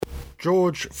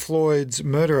George Floyd's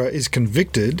murderer is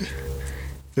convicted,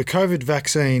 the COVID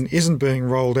vaccine isn't being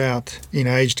rolled out in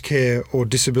aged care or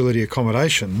disability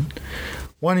accommodation,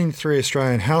 1 in 3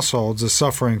 Australian households are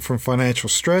suffering from financial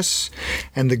stress,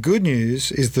 and the good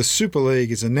news is the Super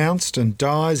League is announced and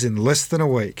dies in less than a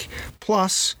week.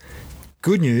 Plus,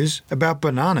 good news about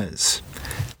bananas.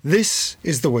 This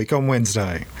is The Week on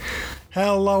Wednesday.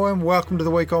 Hello and welcome to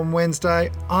The Week on Wednesday.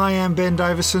 I am Ben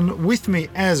Davison. With me,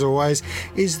 as always,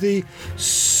 is the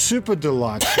super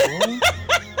delightful,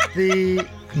 the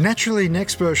naturally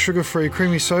Nextbur sugar-free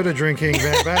creamy soda drinking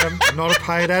Van Batten. Not a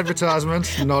paid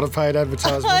advertisement. Not a paid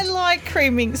advertisement. I like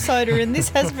creaming soda and this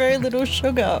has very little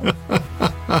sugar.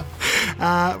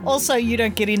 Also, you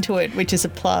don't get into it, which is a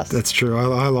plus. That's true.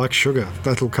 I like sugar.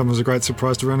 That'll come as a great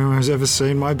surprise to anyone who's ever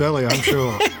seen my belly, I'm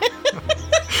sure.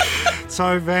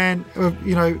 So, Van,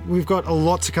 we've got a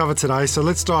lot to cover today, so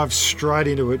let's dive straight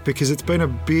into it because it's been a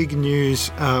big news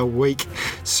week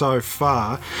so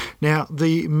far. Now,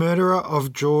 the murderer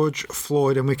of George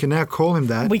Floyd, and we can now call him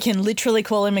that. We can literally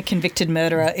call him a convicted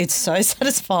murderer. It's so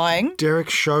satisfying. Derek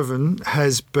Chauvin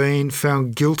has been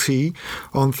found guilty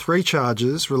on 3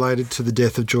 charges related to the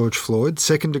death of George Floyd: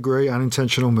 second-degree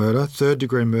unintentional murder,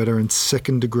 third-degree murder, and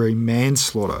second-degree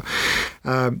manslaughter.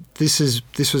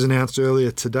 This was announced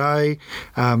earlier today.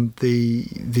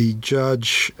 The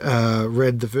judge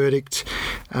read the verdict.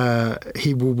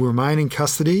 He will remain in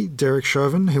custody, Derek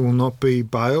Chauvin. He will not be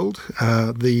bailed.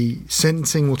 The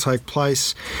sentencing will take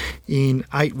place in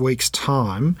 8 weeks'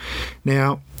 time.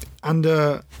 Now,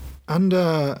 under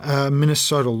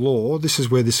Minnesota law, this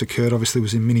is where this occurred, obviously it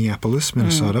was in Minneapolis,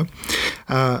 Minnesota,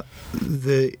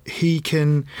 he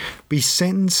can be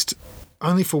sentenced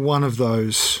only for one of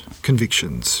those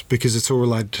convictions because it's all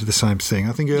related to the same thing.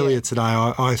 I think earlier today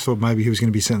I thought maybe he was going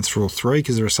to be sentenced for all 3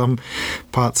 because there are some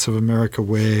parts of America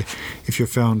where if you're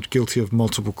found guilty of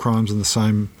multiple crimes in the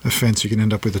same offence, you can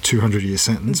end up with a 200-year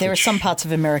sentence. There are some parts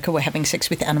of America where having sex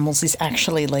with animals is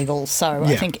actually legal. So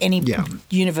I think any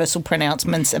universal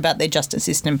pronouncements about their justice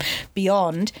system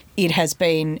beyond it has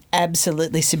been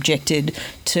absolutely subjected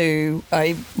to,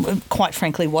 quite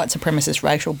frankly, white supremacist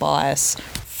racial bias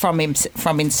from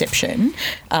inception.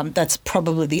 That's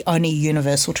probably the only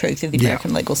universal truth of the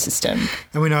American legal system.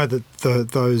 And we know that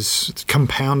those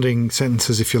compounding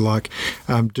sentences, if you like,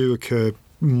 do occur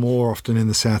more often in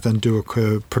the South and do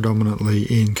occur predominantly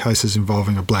in cases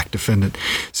involving a black defendant.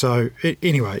 So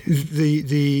anyway,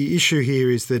 the issue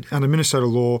here is that under Minnesota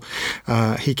law,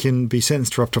 he can be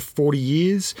sentenced for up to 40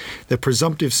 years. The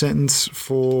presumptive sentence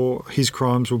for his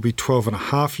crimes will be 12 and a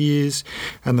half years,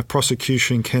 and the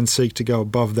prosecution can seek to go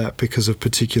above that because of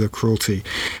particular cruelty.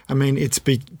 I mean, it's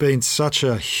been such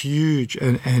a huge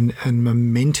and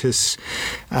momentous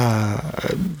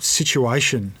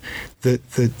situation that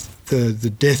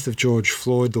the death of George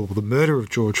Floyd, or the murder of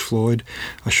George Floyd,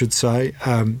 I should say,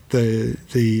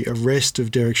 the arrest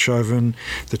of Derek Chauvin,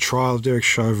 the trial of Derek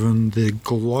Chauvin, the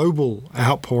global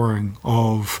outpouring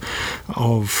of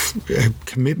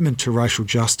commitment to racial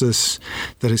justice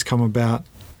that has come about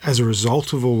as a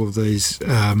result of all of these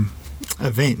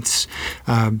events,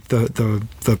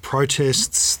 the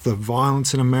protests, the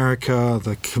violence in America,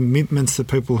 the commitments that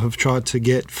people have tried to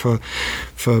get for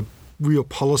real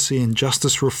policy and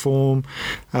justice reform.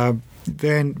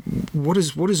 Then what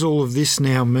does all of this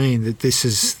now mean? That this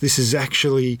is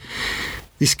actually,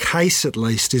 this case at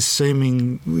least is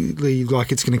seemingly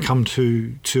like it's going to come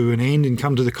to an end and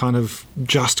come to the kind of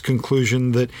just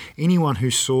conclusion that anyone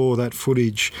who saw that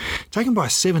footage taken by a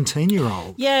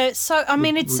 17-year-old. Yeah, so I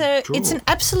mean it's an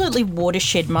absolutely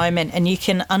watershed moment, and you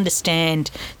can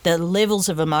understand the levels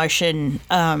of emotion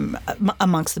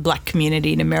amongst the black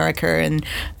community in America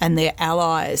and their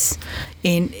allies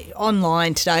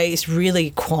online today is really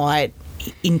quite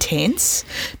intense,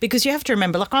 because you have to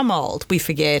remember, like, I'm old. We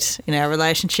forget in our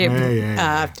relationship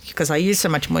because I use so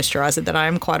much moisturiser that I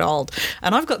am quite old,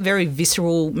 and I've got very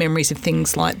visceral memories of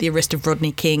things like the arrest of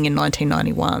Rodney King in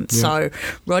 1991. So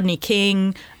Rodney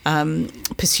King,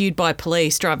 pursued by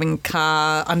police, driving a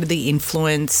car under the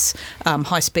influence,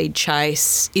 high-speed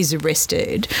chase, is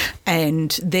arrested,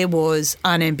 and there was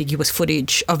unambiguous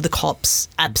footage of the cops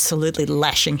absolutely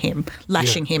lashing him.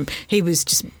 He was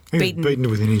just beaten to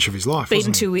within an inch of his life.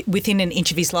 Within an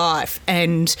inch of his life,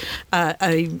 and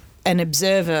an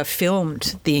observer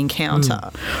filmed the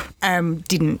encounter.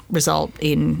 Didn't result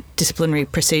in disciplinary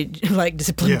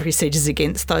procedures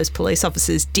against those police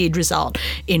officers. Did result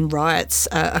in riots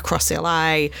across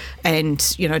LA and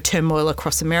turmoil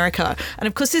across America. And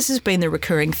of course, this has been the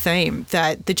recurring theme,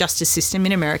 that the justice system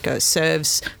in America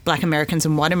serves Black Americans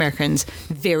and white Americans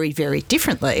very, very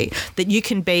differently. That you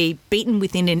can be beaten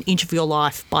within an inch of your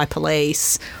life by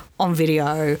police on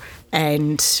video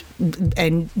and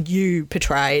you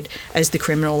portrayed as the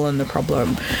criminal and the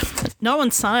problem. No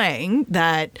one's saying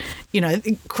that,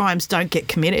 crimes don't get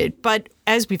committed, but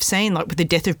as we've seen, like with the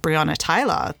death of Breonna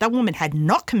Taylor, that woman had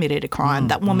not committed a crime.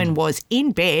 That woman was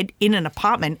in bed in an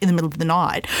apartment in the middle of the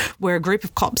night where a group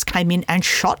of cops came in and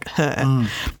shot her.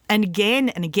 And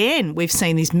again, we've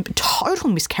seen these total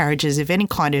miscarriages of any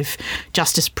kind of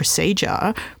justice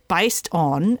procedure based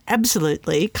on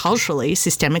absolutely, culturally,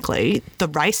 systemically, the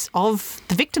race of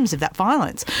the victims of that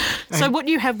violence. So what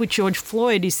you have with George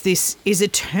Floyd is a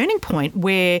turning point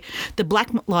where the Black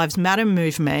Lives Matter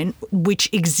movement, which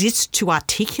exists to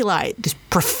articulate this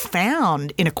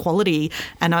profound inequality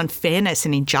and unfairness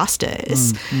and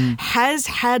injustice, has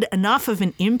had enough of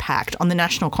an impact on the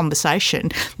national conversation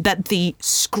that the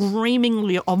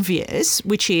screamingly obvious,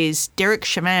 which is Derek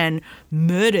Chauvin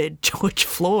murdered George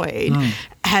Floyd,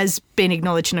 has been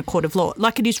acknowledged in a court of law.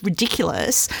 Like, it is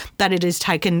ridiculous that it has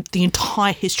taken the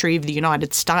entire history of the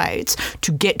United States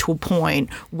to get to a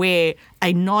point where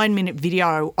a 9-minute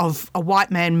video of a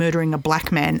white man murdering a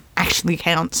black man actually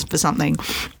counts for something.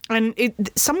 And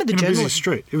some of the journalists... In a busy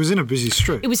street. It was in a busy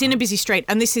street. It was in a busy street.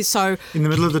 And this is so... In the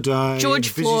middle of the day, George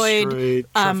Floyd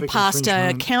passed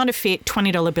a counterfeit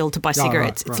 $20 bill to buy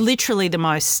cigarettes. Right. It's literally the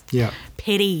most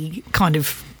petty kind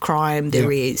of crime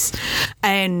there is.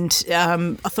 And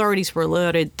authorities were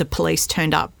alerted. The police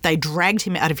turned up. They dragged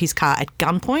him out of his car at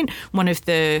gunpoint. One of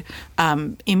the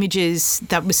images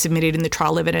that was submitted in the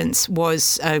trial evidence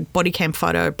was a body cam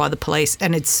photo by the police,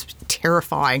 and it's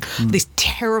terrifying. This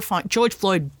terrifying George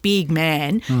Floyd, big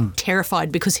man,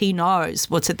 terrified because he knows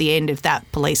what's at the end of that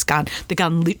police gun, the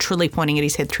gun literally pointing at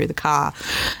his head through the car.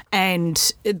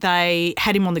 And they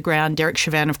had him on the ground. Derek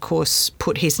Chauvin, of course,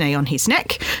 put his knee on his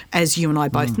neck. As you and I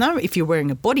both know, if you're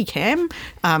wearing a body cam,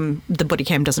 the body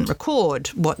cam doesn't record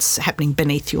what's happening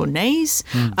beneath your knees.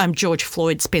 George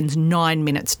Floyd spends 9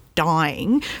 minutes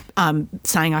dying,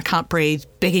 saying, I can't breathe,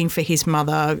 begging for his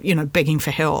mother, begging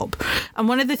for help. And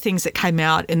one of the things that came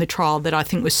out in the trial that I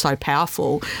think was so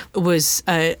powerful was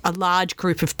a large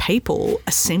group of people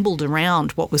assembled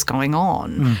around what was going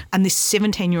on. And this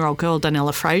 17-year-old girl,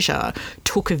 Donella Frazier,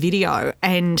 took a video,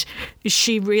 and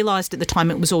she realised at the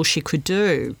time it was all she could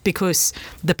do, because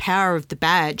the power of the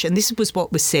badge, and this was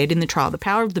what was said in the trial, the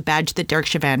power of the badge that Derek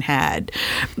Chauvin had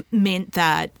meant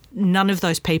that none of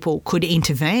those people could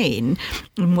intervene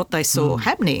in what they saw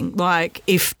happening. Like,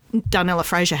 if Donella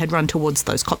Frazier had run towards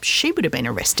those cops, she would have been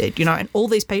arrested, and all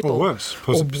these people... Or worse,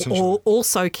 or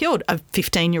also killed. A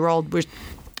 15-year-old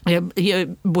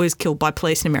was killed by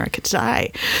police in America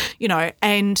today,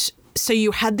 and... So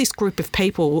you had this group of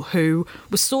people who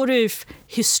were sort of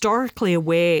historically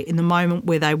aware in the moment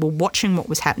where they were watching what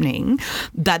was happening,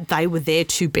 that they were there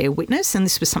to bear witness, and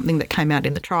this was something that came out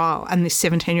in the trial. And this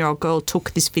 17-year-old girl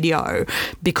took this video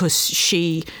because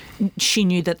she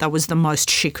knew that was the most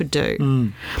she could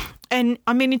do. And,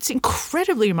 I mean, it's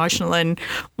incredibly emotional. And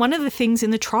one of the things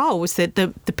in the trial was that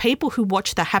the people who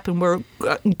watched that happen were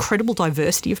an incredible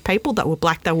diversity of people. They were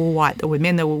black, they were white, they were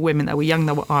men, they were women, they were young,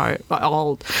 they were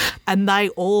old. And they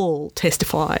all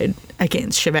testified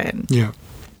against Chauvin. Yeah.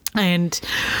 And,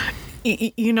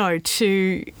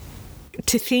 to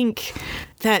think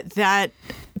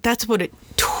that's what it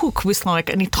took, was like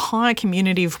an entire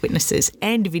community of witnesses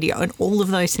and video and all of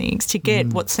those things to get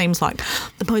what seems like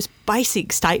the most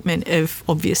basic statement of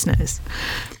obviousness.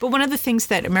 But one of the things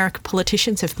that American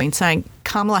politicians have been saying,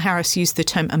 Kamala Harris used the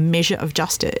term a measure of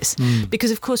justice, because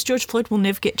of course George Floyd will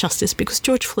never get justice because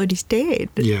George Floyd is dead.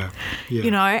 Yeah.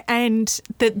 And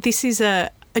that this is a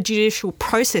judicial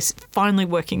process finally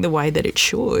working the way that it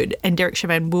should, and Derek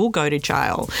Chauvin will go to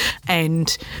jail,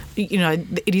 and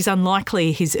it is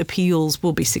unlikely his appeals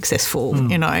will be successful,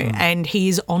 and he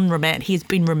is on remand. He has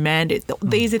been remanded.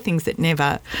 These are things that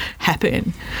never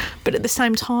happen. But at the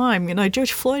same time,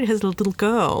 George Floyd has a little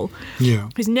girl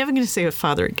who's never going to see her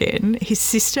father again. His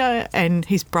sister and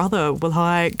his brother were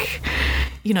like,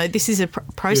 this is a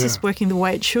process working the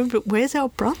way it should, but where's our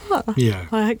brother? Yeah.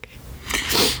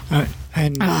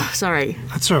 Sorry.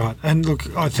 That's all right. And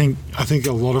look, I think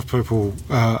a lot of people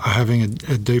are having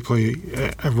a deeply,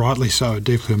 rightly so, a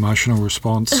deeply emotional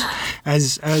response,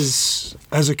 as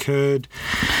occurred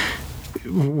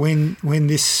when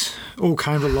this all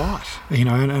came to light. And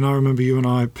I remember you and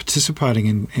I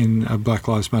participating in a Black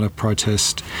Lives Matter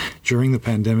protest during the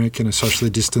pandemic in a socially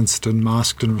distanced and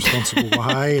masked and responsible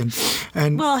way.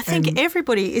 And well, I think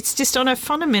everybody, it's just on a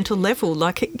fundamental level,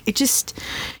 like it just,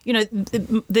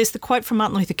 there's the quote from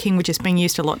Martin Luther King, which is being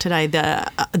used a lot today,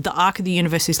 the arc of the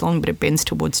universe is long, but it bends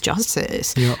towards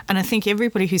justice. Yep. And I think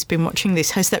everybody who's been watching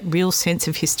this has that real sense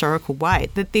of historical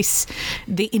weight, that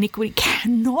the inequity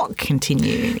cannot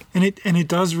continue. And it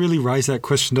does really raise that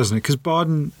question, doesn't it? Because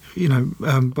Biden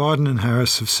and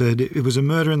Harris have said it was a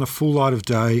murder in the full light of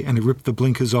day and it ripped the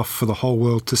blinkers off for the whole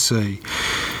world to see.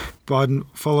 Biden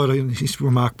followed his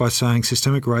remark by saying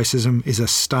systemic racism is a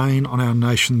stain on our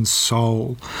nation's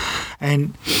soul.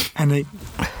 And it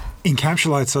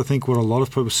encapsulates, I think, what a lot of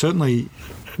people, certainly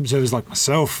observers like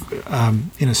myself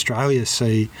in Australia,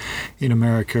 see in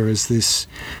America as this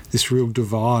real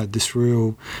divide, this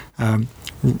real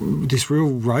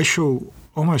racial,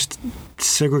 almost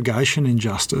segregation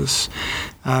injustice.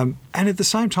 And at the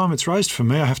same time, it's raised for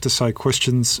me, I have to say,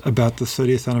 questions about the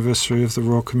 30th anniversary of the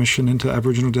Royal Commission into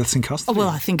Aboriginal deaths in custody. Oh, well,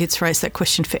 I think it's raised that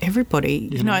question for everybody.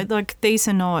 These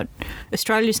are not,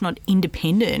 Australia's not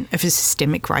independent of a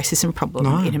systemic racism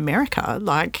problem in America.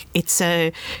 Like, it's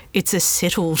a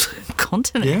settled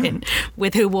continent where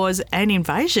there was an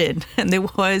invasion and there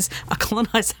was a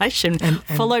colonisation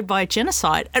followed by a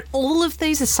genocide. And all of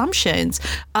these assumptions,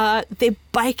 they're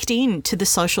baked into the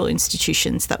social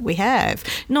institutions that we have,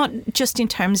 not just in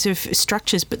terms of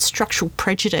structures, but structural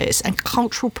prejudice and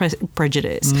cultural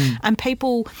prejudice, and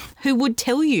people who would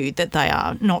tell you that they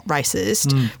are not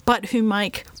racist, but who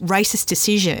make racist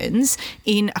decisions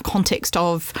in a context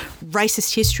of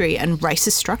racist history and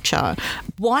racist structure.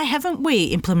 Why haven't we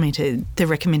implemented the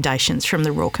recommendations from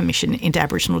the Royal Commission into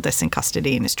Aboriginal deaths in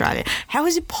custody in Australia? How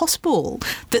is it possible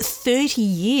that 30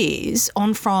 years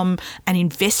on from an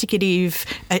investigative,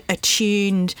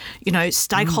 attuned,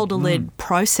 stakeholder-led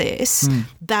process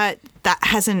that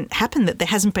hasn't happened, that there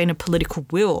hasn't been a political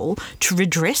will to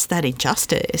redress that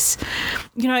injustice?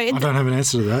 I don't have an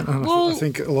answer to that. I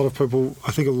think a lot of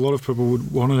people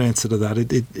would want an answer to that.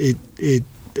 It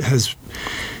has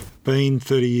been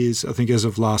 30 years, I think, as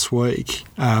of last week,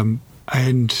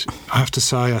 and I have to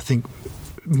say, I think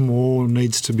more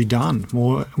needs to be done.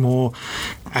 More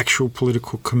actual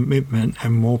political commitment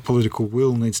and more political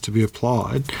will needs to be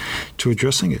applied to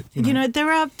addressing it.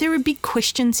 There are big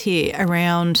questions here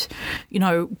around,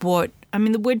 the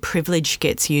word privilege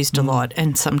gets used a lot,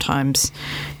 and sometimes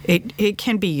it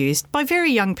can be used by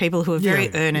very young people who are very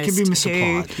earnest, it can be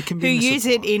misapplied. who use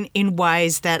it in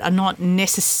ways that are not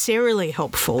necessarily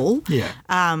helpful. Yeah.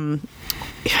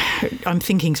 I'm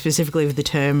thinking specifically of the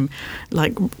term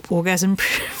like orgasm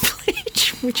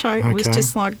privilege, which I was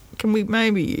just like, can we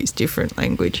maybe use different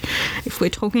language if we're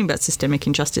talking about systemic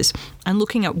injustice and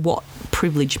looking at what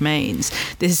privilege means?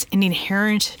 There's an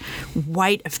inherent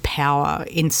weight of power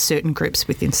in certain groups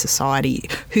within society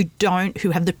who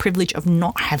have the privilege of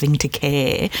not having to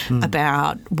care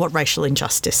about what racial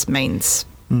injustice means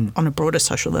on a broader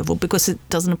social level, because it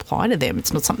doesn't apply to them.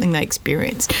 It's not something they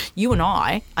experience. You and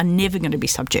I are never going to be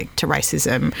subject to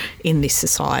racism in this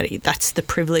society. That's the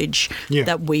privilege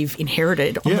that we've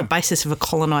inherited on the basis of a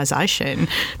colonisation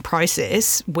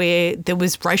process where there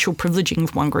was racial privileging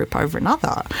of one group over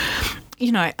another.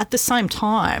 At the same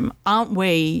time, aren't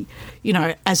we,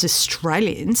 as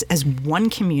Australians, as one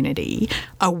community,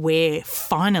 aware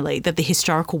finally that the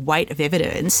historical weight of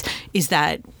evidence is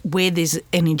that where there's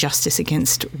an injustice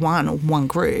against one or one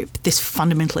group, there's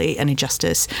fundamentally an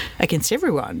injustice against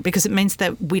everyone, because it means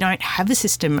that we don't have a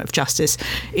system of justice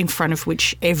in front of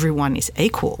which everyone is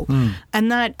equal.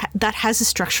 And that has a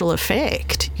structural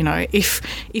effect.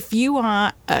 If you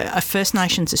are a First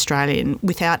Nations Australian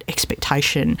without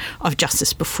expectation of justice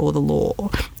before the law,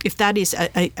 if that is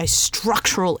a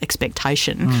structural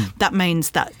expectation, that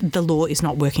means that the law is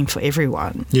not working for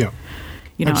everyone. Yeah.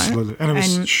 Absolutely. And it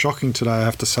was shocking today, I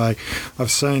have to say. I've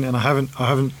seen, and I haven't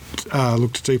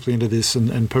looked deeply into this,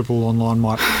 and people online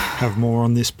might have more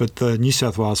on this, but the New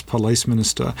South Wales Police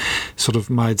Minister sort of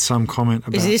made some comment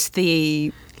about... Is this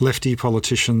the... lefty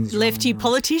politicians.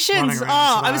 Oh,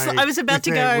 I was about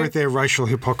to go with their racial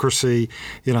hypocrisy.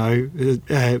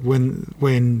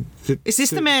 Is this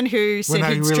the man who said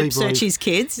he'd strip search his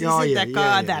kids?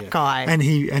 That guy? And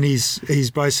he's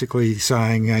basically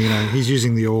saying, he's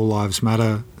using the All Lives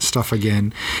Matter stuff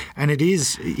again, and it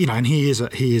is, and he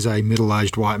is a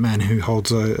middle-aged white man who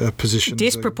holds a position,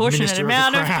 disproportionate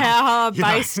amount of power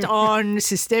based on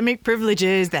systemic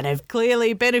privileges that have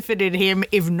clearly benefited him,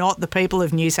 if not the people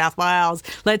of New South Wales.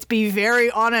 Let's be very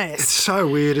honest. It's so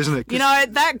weird, isn't it?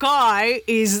 That guy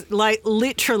is like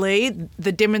literally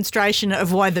the demonstration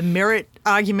of why the merit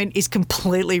argument is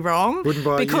completely wrong. Wouldn't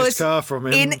buy a used car from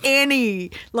him.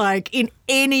 In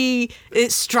any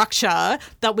structure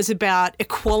that was about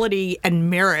equality and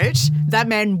merit, that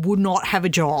man would not have a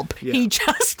job. Yeah. He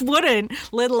just wouldn't,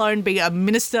 let alone be a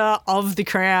minister of the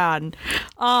crown.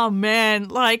 Oh,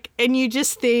 man. And you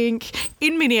just think,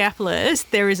 in Minneapolis,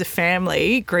 there is a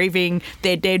family grieving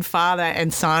their dead father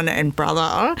and son and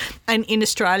brother. And in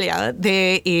Australia,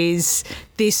 there is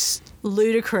this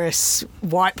ludicrous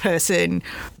white person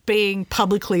being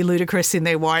publicly ludicrous in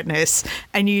their whiteness,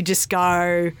 and you just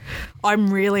go,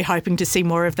 I'm really hoping to see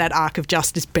more of that arc of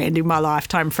justice bend in my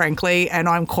lifetime, frankly, and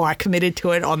I'm quite committed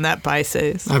to it on that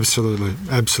basis. Absolutely.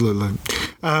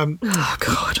 Oh,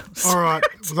 God. All right,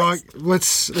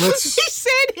 let's. He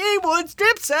said he would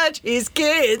strip search his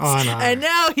kids, I know. And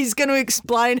now he's going to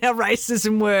explain how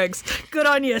racism works. Good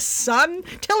on you, son.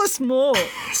 Tell us more.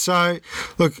 So,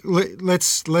 look,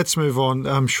 let's move on.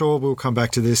 I'm sure we'll come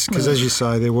back to this because, as you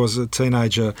say, there was a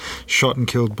teenager shot and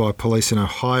killed by police in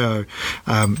Ohio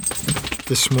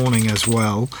this morning as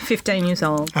well. 15 years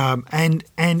old. And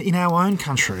in our own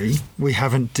country, we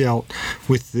haven't dealt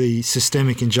with the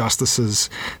systemic injustices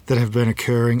that have been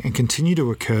occurring and continue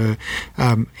to occur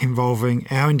involving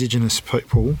our Indigenous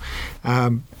people.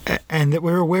 And that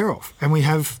we're aware of, and we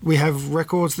have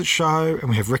records that show, and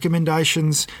we have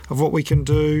recommendations of what we can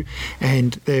do,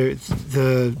 and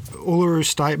the Uluru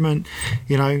Statement,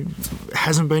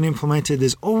 hasn't been implemented.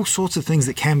 There's all sorts of things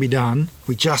that can be done.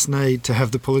 We just need to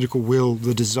have the political will,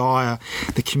 the desire,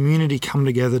 the community come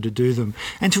together to do them,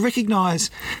 and to recognise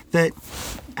that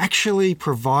actually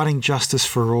providing justice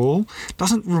for all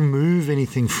doesn't remove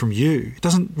anything from you. It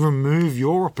doesn't remove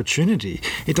your opportunity.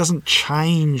 It doesn't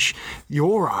change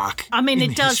your arc. I mean,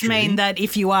 it does mean that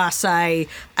if you are, say,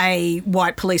 a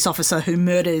white police officer who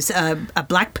murders a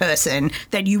black person,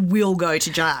 that you will go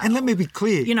to jail. And let me be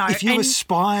clear, if you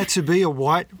aspire to be a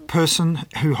white person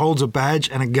who holds a badge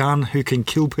and a gun who can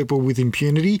kill people with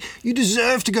impunity, you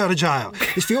deserve to go to jail.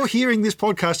 If you're hearing this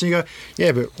podcast and you go,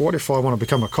 yeah, but what if I want to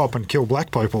become a cop and kill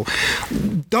black people?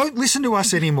 Don't listen to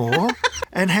us anymore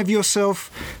and have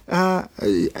yourself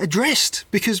addressed,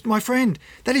 because, my friend,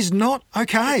 that is not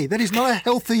okay. That is not a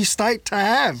healthy state to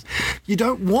have. You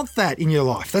don't want that in your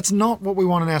life. That's not what we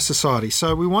want in our society.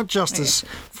 So we want justice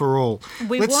for all.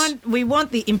 We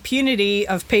want the impunity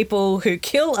of people who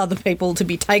kill other people to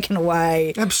be taken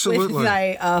away. Absolutely. Whether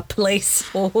they are police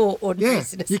or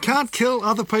citizens. You can't kill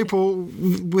other people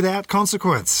without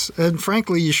consequence. And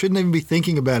frankly, you shouldn't even be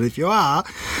thinking about it. If you are,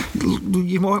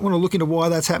 you might want to look into why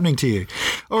that's happening to you.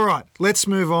 All right, let's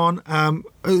move on.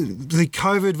 The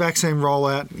COVID vaccine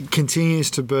rollout continues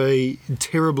to be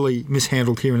terribly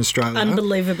mishandled here in Australia.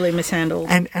 Unbelievably mishandled.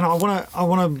 And I want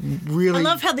to really... I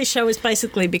love how this show has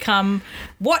basically become,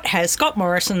 what has Scott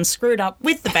Morrison screwed up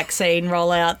with the vaccine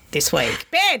rollout this week?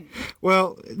 Ben!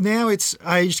 Well, now it's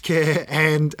aged care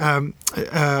and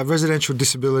residential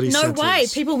disability centres. No way.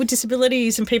 People with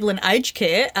disabilities and people in aged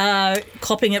care are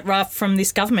copping it rough from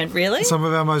this government, really? Some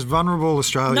of our most vulnerable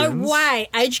Australians. No way.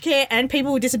 Aged care and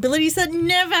people with disabilities, that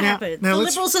never happens. The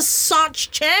Liberals are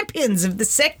such champions of the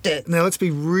sector. Now, let's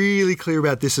be really clear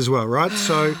about this as well, right?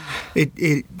 So it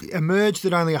emerged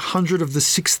that only 100 of the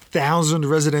 6,000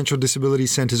 residential disability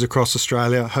centres across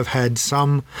Australia have had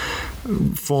some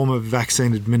form of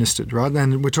vaccine administered, right?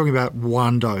 And we're talking about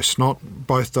one dose, not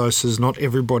both doses, not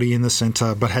everybody in the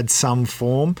centre, but had some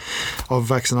form of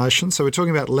vaccination. So we're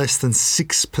talking about less than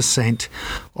 6%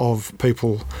 of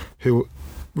people who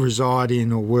reside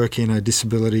in or work in a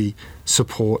disability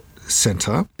support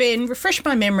centre. Ben, refresh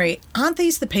my memory. Aren't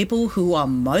these the people who are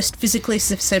most physically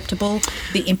susceptible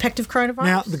to the impact of coronavirus?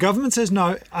 Now, the government says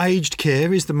no, aged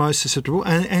care is the most susceptible.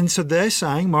 And so they're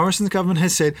saying, Morrison's government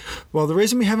has said, well, the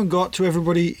reason we haven't got to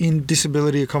everybody in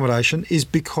disability accommodation is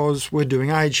because we're doing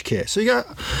aged care. So you go,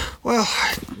 well,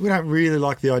 we don't really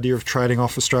like the idea of trading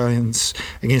off Australians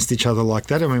against each other like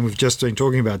that. I mean, we've just been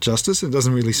talking about justice. It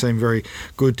doesn't really seem very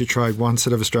good to trade one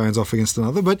set of Australians off against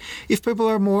another. But if people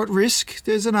are more at risk,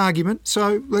 there's an argument.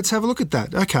 So let's have a look at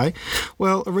that. Okay.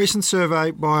 Well, a recent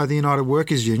survey by the United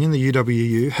Workers Union, the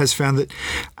UWU, has found that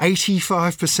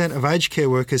 85% of aged care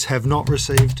workers have not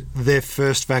received their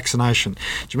first vaccination.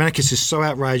 Germanicus is so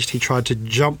outraged he tried to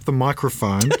jump the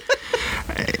microphone.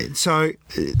 So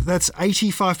that's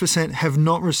 85% have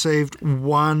not received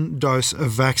one dose of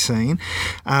vaccine.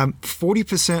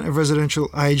 40% of residential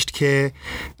aged care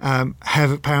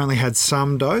have apparently had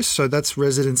some dose. So that's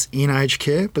residents in aged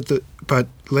care, but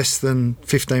less than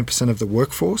 15% of the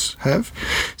workforce have.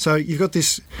 So you've got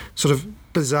this sort of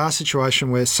bizarre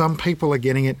situation where some people are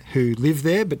getting it who live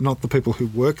there, but not the people who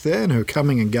work there and who are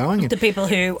coming and going. The people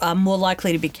who are more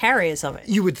likely to be carriers of it.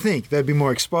 You would think they'd be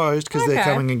more exposed because they're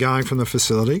coming and going from the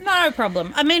facility. No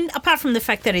problem. I mean, apart from the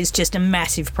fact that it's just a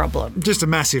massive problem. Just a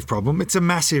massive problem. It's a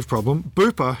massive problem.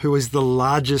 Bupa, who is the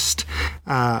largest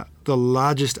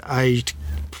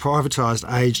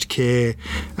privatised aged care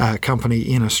company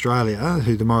in Australia,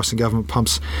 who the Morrison government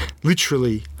pumps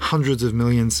literally hundreds of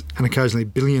millions and occasionally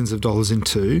billions of dollars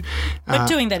into. But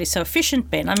doing that is so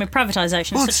efficient, Ben. I mean,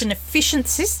 privatisation is such an efficient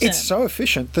system. It's so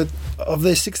efficient that of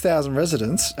their 6,000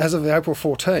 residents, as of April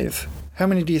 14th, how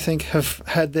many do you think have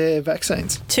had their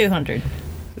vaccines? 200.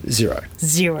 Zero.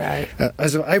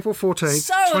 As of April 14th,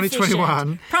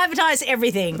 2021... Privatise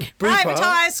everything.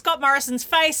 Privatise Scott Morrison's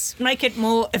face. Make it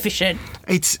more efficient.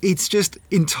 It's just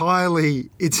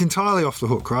entirely off the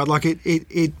hook, right? Like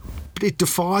it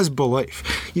defies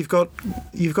belief. You've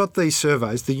got these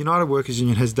surveys. The United Workers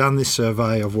Union has done this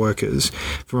survey of workers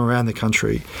from around the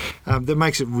country that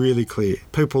makes it really clear.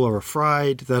 People are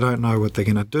afraid. They don't know what they're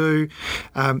going to do.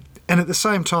 And at the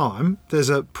same time, there's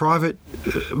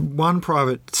one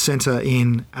private centre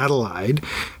in Adelaide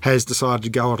has decided to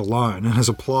go it alone and has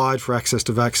applied for access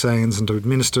to vaccines and to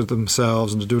administer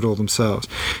themselves and to do it all themselves.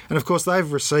 And of course,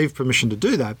 they've received permission to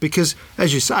do that because,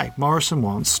 as you say, Morrison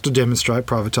wants to demonstrate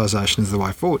privatisation is the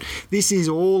way forward. This is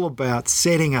all about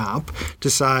setting up to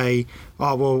say,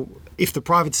 oh, well, if the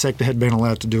private sector had been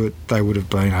allowed to do it, they would have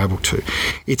been able to.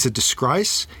 It's a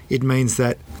disgrace. It means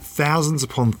that thousands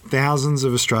upon thousands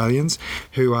of Australians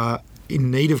who are in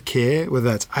need of care, whether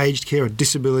that's aged care or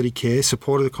disability care,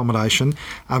 supported accommodation,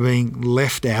 are being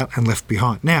left out and left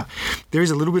behind. Now, there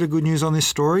is a little bit of good news on this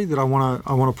story that I want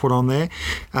to put on there.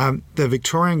 The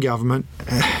Victorian government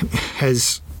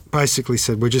has basically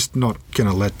said we're just not going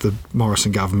to let the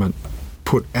Morrison government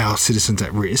put our citizens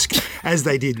at risk, as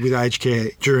they did with aged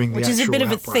care during the actual outbreaks. Which is a bit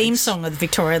of a theme song of the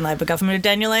Victorian Labor government of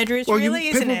Daniel Andrews,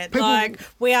 isn't it?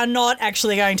 We are not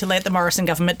actually going to let the Morrison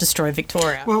government destroy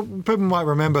Victoria. Well, people might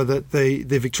remember that the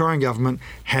Victorian government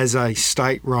has a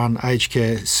state-run aged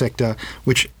care sector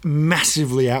which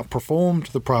massively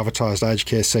outperformed the privatised aged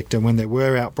care sector when there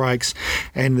were outbreaks,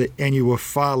 and you were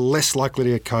far less likely to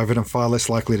get COVID and far less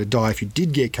likely to die if you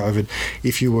did get COVID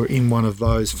if you were in one of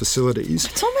those facilities.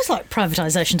 It's almost like privatisation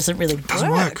doesn't really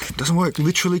work. Doesn't work.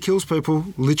 Literally kills people.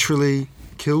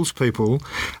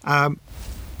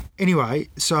 Anyway,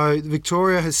 so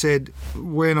Victoria has said,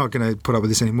 we're not going to put up with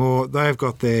this anymore. They've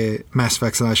got their mass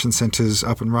vaccination centres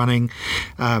up and running.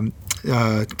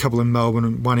 A couple in Melbourne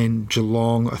and one in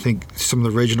Geelong. I think some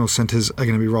of the regional centres are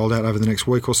going to be rolled out over the next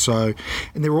week or so.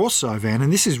 And they're also, Van,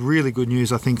 and this is really good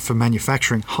news, I think, for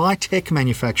manufacturing, high-tech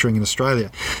manufacturing in Australia.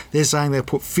 They're saying they'll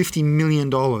put $50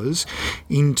 million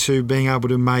into being able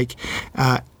to make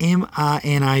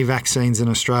mRNA vaccines in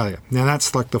Australia. Now,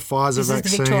 that's like the Pfizer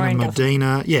vaccine and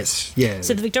Moderna. Yes, yeah.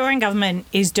 So the Victorian government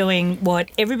is doing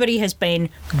what everybody has been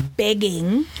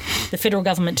begging the federal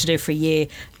government to do for a year.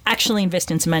 Actually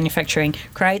invest in some manufacturing,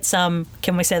 create some,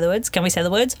 can we say the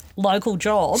words? Local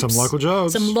jobs. Some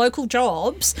local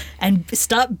jobs. And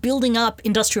start building up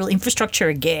industrial infrastructure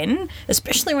again,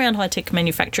 especially around high-tech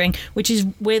manufacturing, which is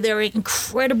where there are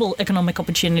incredible economic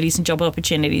opportunities and job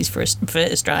opportunities for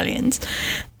Australians.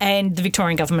 And the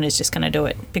Victorian government is just going to do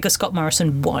it because Scott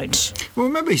Morrison won't. Well,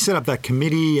 remember he set up that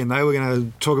committee and they were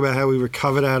going to talk about how we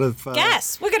recovered out of...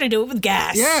 gas. We're going to do it with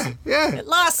gas. Yeah.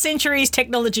 Last century's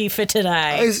technology for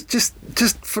today. It's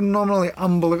just phenomenally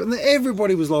unbelievable. And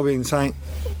everybody was lobbying saying,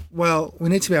 well, we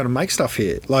need to be able to make stuff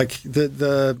here. Like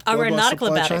I wrote an article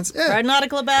about it. Yeah. Wrote an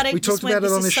article about it. We talked about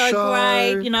it on this show.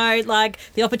 Great. You know, like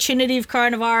the opportunity of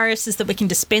coronavirus is that we can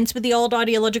dispense with the old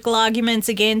ideological arguments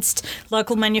against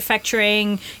local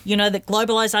manufacturing. You know, that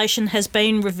globalisation has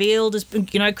been revealed as,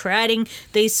 you know, creating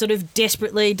these sort of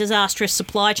desperately disastrous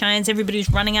supply chains. Everybody's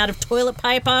running out of toilet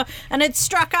paper. And it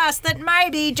struck us that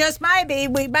maybe, just maybe,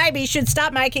 we maybe should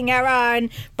start making our own.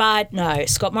 But no,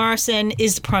 Scott Morrison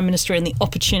is the Prime Minister and the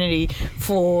opportunity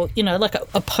for, you know, like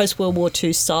a post-World War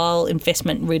II style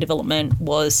investment and redevelopment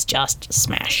was just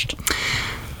smashed.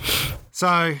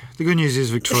 So the good news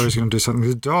is Victoria's going to do something.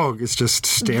 The dog is just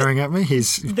staring at me.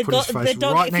 He's put his face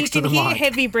right next to the mic. If you can hear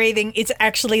heavy breathing, it's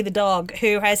actually the dog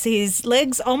who has his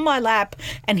legs on my lap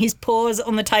and his paws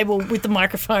on the table with the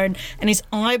microphone and he's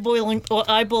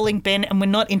eyeballing Ben, and we're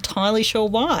not entirely sure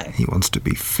why. He wants to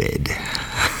be fed.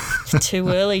 It's too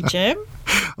early, Jim.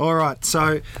 All right,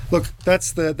 so look,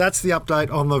 that's the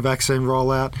update on the vaccine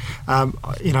rollout.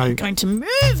 You know, I'm going to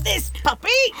move this puppy.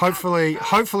 Hopefully,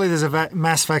 there's a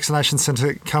mass vaccination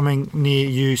centre coming near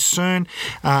you soon.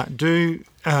 Do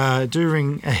do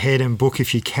ring ahead and book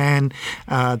if you can.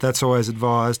 That's always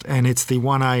advised. And it's the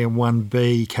 1A and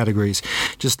 1B categories.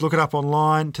 Just look it up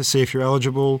online to see if you're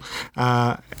eligible.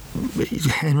 And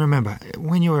remember,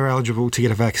 when you are eligible to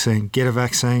get a vaccine, get a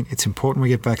vaccine. It's important we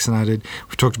get vaccinated.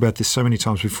 We've talked about this so many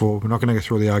times before. We're not going to go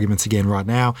through all the arguments again right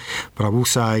now, but I will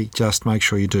say just make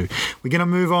sure you do. We're going to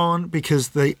move on because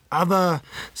the other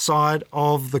side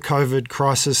of the COVID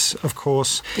crisis, of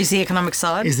course, is the economic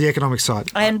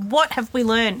side. And what have we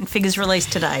learned in figures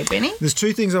released today, Benny? There's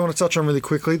two things I want to touch on really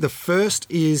quickly. The first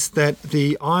is that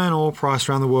the iron ore price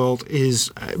around the world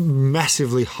is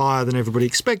massively higher than everybody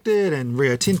expected, and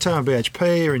Rio Tinto and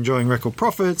BHP are enjoying record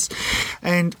profits.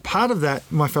 And part of that,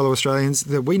 my fellow Australians,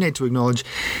 that we need to acknowledge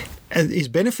is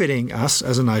benefiting us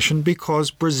as a nation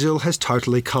because Brazil has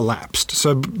totally collapsed.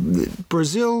 So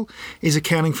Brazil is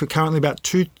accounting for currently about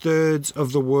 2/3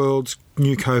 of the world's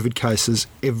new COVID cases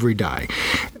every day.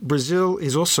 Brazil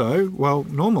is also, well,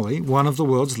 normally one of the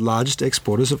world's largest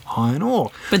exporters of iron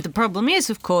ore. But the problem is,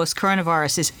 of course,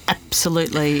 coronavirus is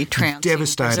absolutely trouncing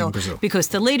devastating Brazil. Because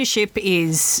the leadership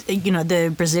is,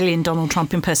 the Brazilian Donald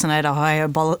Trump impersonator, Jair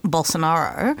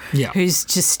Bolsonaro, who's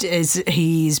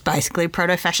he's basically a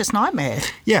proto-fascist nightmare.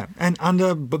 Yeah, and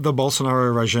under the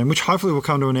Bolsonaro regime, which hopefully will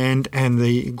come to an end and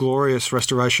the glorious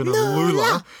restoration of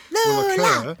Lula will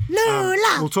occur.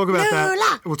 We'll talk about that.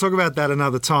 We'll talk about that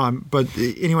another time, but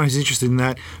anyone who's interested in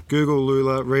that, Google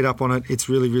Lula, read up on it. It's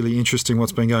really, really interesting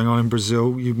what's been going on in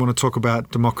Brazil. You want to talk about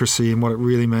democracy and what it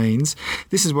really means.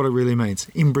 This is what it really means.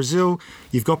 In Brazil,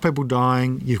 you've got people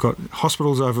dying, you've got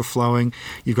hospitals overflowing,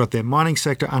 you've got their mining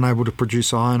sector unable to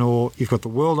produce iron ore, you've got the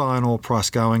world iron ore price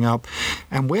going up,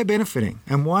 and we're benefiting.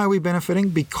 And why are we benefiting?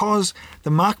 Because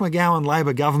the Mark McGowan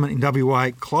Labor government in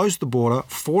WA closed the border,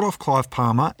 fought off Clive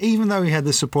Palmer, even though he had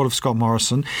the support of Scott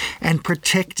Morrison, and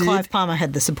protected... Clive Palmer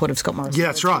had the support of Scott Morrison. Yeah,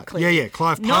 that's right. Yeah,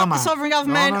 Clive Palmer. Not the sovereign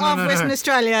government of Western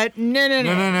Australia.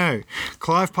 No.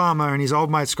 Clive Palmer and his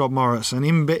old mate Scott Morrison.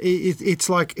 It's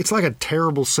like a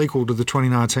terrible sequel to the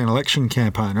 2019 election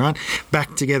campaign, right?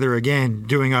 Back together again,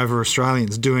 doing over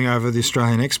Australians, doing over the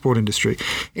Australian export industry.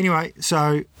 Anyway,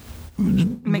 so...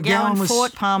 McGowan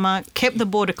fought Palmer, kept the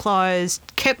border closed,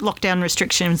 kept lockdown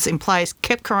restrictions in place,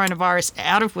 kept coronavirus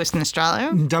out of Western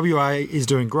Australia. WA is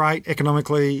doing great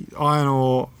economically. Iron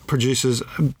ore producers,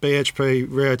 BHP,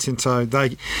 Rio Tinto,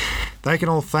 they can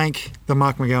all thank the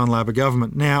Mark McGowan Labor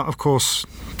government. Now, of course,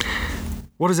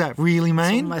 what does that really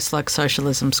mean? It's almost like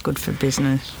socialism's good for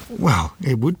business. Well,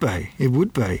 it would be. It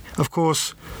would be. Of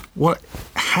course, what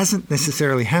hasn't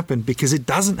necessarily happened, because it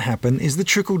doesn't happen, is the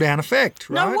trickle-down effect,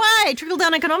 right? No way!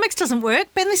 Trickle-down economics doesn't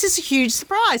work. Ben, this is a huge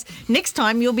surprise. Next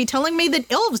time you'll be telling me that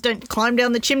elves don't climb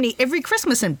down the chimney every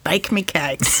Christmas and bake me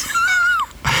cakes.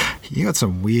 You got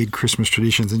some weird Christmas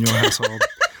traditions in your household.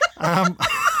 I'm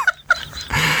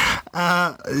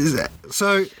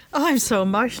so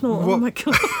emotional. Oh my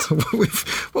God.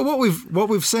 what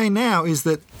we've seen now is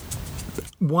that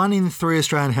 1 in 3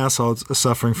 Australian households are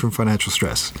suffering from financial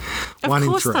stress. Of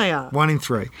course they are. 1 in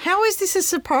 3. How is this a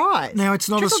surprise? Now, it's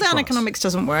not a surprise. Trickle-down economics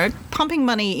doesn't work. Pumping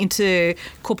money into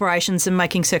corporations and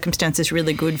making circumstances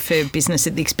really good for business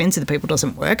at the expense of the people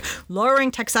doesn't work. Lowering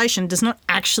taxation does not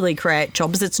actually create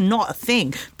jobs. It's not a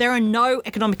thing. There are no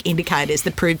economic indicators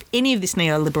that prove any of this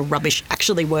neoliberal rubbish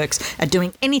actually works at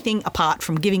doing anything apart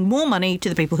from giving more money to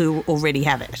the people who already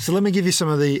have it. So let me give you some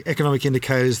of the economic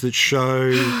indicators that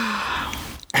show...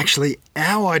 actually,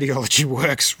 our ideology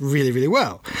works really, really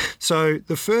well. So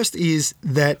the first is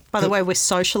that... By the way, we're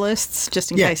socialists,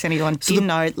 just in case anyone didn't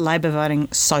know, Labor voting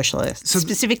socialists.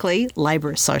 Specifically,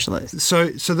 Labor is socialists. So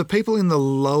the people in the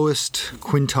lowest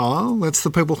quintile, that's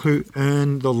the people who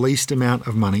earn the least amount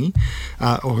of money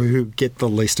or who get the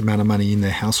least amount of money in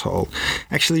their household,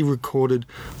 actually recorded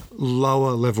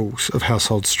lower levels of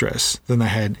household stress than they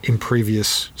had in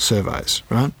previous surveys,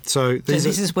 right? So this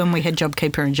is when we had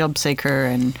JobKeeper and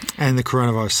JobSeeker and the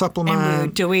coronavirus supplement. And we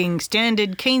were doing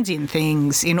standard Keynesian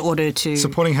things in order to...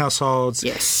 supporting households.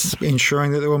 Yes.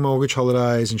 Ensuring that there were mortgage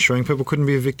holidays, ensuring people couldn't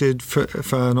be evicted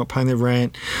for not paying their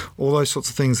rent, all those sorts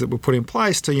of things that were put in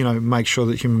place to, make sure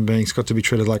that human beings got to be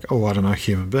treated like,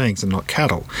 human beings and not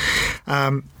cattle.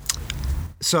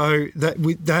 So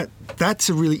that's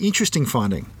a really interesting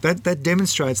finding. That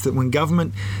demonstrates that when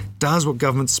government does what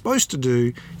government's supposed to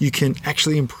do, you can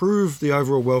actually improve the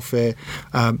overall welfare,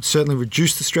 certainly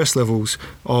reduce the stress levels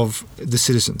of the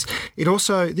citizens.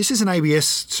 This is an ABS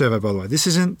survey, by the way. This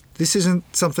isn't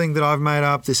something that I've made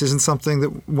up. This isn't something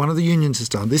that one of the unions has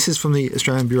done. This is from the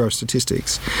Australian Bureau of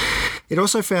Statistics. It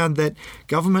also found that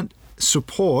government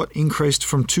support increased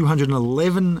from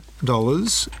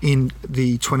 $211 in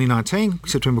the 2019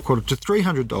 September quarter to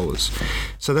 $300.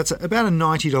 So that's about a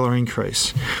 $90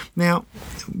 increase. Now,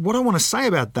 what I want to say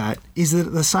about that is that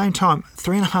at the same time,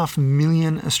 3.5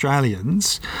 million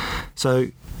Australians, so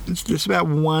it's about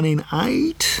 1 in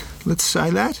 8, let's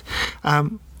say that,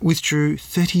 withdrew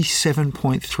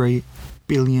 $37.3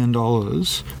 billion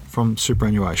from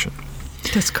superannuation.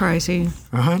 That's crazy.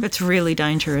 Uh-huh. That's really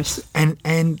dangerous. And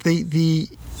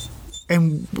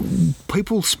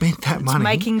people spent that money. It's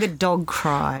making the dog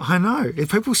cry. I know.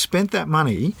 If people spent that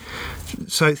money,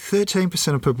 so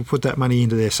 13% of people put that money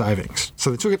into their savings.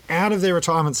 So they took it out of their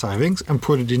retirement savings and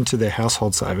put it into their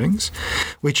household savings,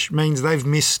 which means they've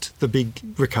missed the big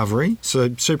recovery.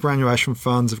 So superannuation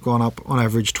funds have gone up on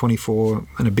average 24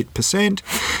 and a bit %.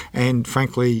 And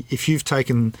frankly, if you've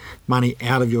taken money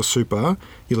out of your super,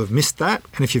 you'll have missed that.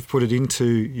 And if you've put it into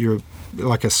your,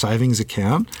 like a savings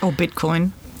account. Or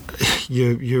Bitcoin.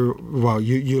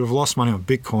 You'd have lost money on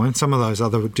Bitcoin. Some of those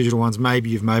other digital ones, maybe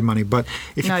you've made money, but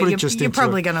if you put it just into... you're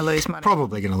probably going to lose money.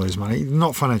 Probably going to lose money.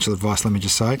 Not financial advice, let me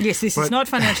just say. Yes, this is not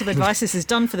financial advice. This is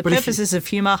done for the purposes of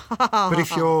humour. But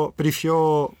if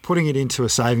you're putting it into a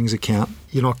savings account,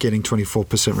 you're not getting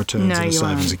 24% returns in a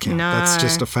savings account. No, that's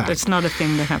just a fact. That's not a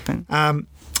thing that happened.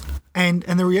 And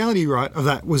the reality, right, of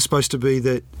that was supposed to be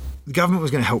that the government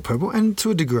was going to help people, and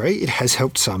to a degree, it has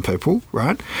helped some people,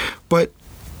 right? But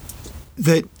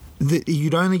that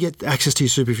you'd only get access to your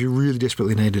super if you really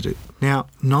desperately needed it. Now,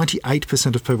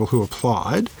 98% of people who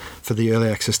applied for the early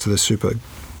access to the super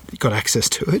got access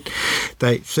to it.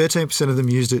 13% of them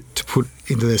used it to put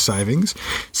into their savings.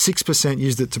 6%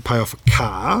 used it to pay off a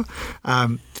car.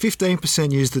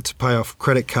 15% used it to pay off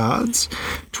credit cards.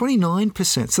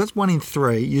 29%, so that's 1 in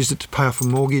 3, used it to pay off a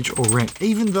mortgage or rent,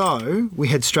 even though we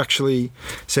had structurally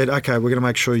said, okay, we're going to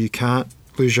make sure you can't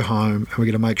lose your home, and we're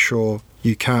going to make sure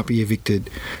you can't be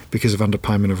evicted because of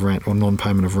underpayment of rent or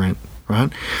non-payment of rent,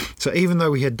 right? So even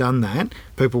though we had done that,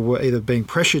 people were either being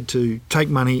pressured to take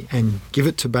money and give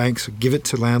it to banks or give it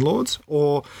to landlords,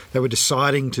 or they were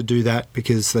deciding to do that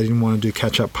because they didn't want to do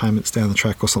catch-up payments down the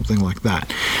track or something like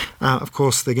that. Of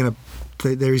course,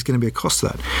 there is going to be a cost to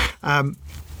that.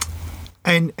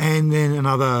 And then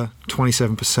another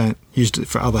 27% used it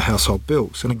for other household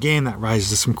bills. And again, that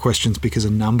raises some questions because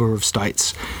a number of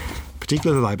states,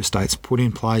 particularly the Labor states, put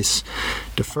in place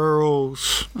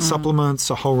deferrals, supplements,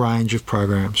 a whole range of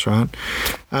programs, right?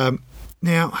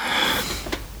 Now,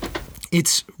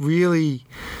 it's really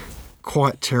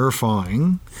quite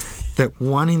terrifying that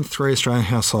 1 in 3 Australian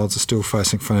households are still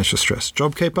facing financial stress.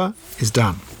 JobKeeper is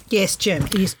done. Yes, Jim,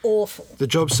 it is awful. The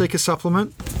JobSeeker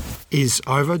supplement is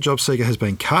over. JobSeeker has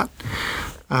been cut.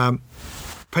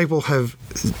 People have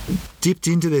dipped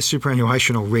into their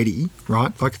superannuation already,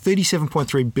 right? Like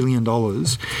 $37.3 billion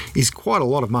is quite a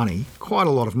lot of money,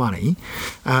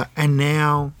 and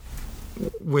now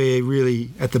we're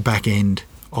really at the back end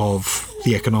of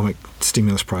the economic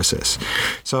stimulus process.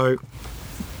 So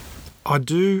I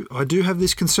do have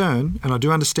this concern, and I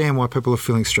do understand why people are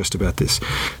feeling stressed about this.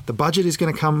 The budget is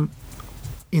going to come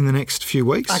in the next few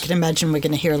weeks. I can imagine we're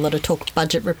going to hear a lot of talk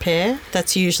budget repair.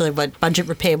 That's usually what budget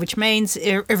repair, which means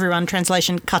everyone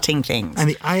translation cutting things. And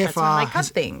the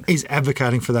AFR is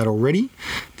advocating for that already.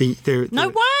 The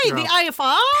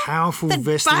AFR, powerful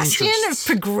vested bastion interests. of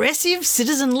progressive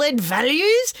citizen-led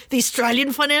values. The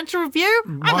Australian Financial Review.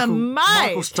 I'm amazed.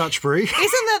 Michael Stutchbury. Isn't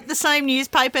that the same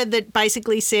newspaper that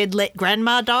basically said "Let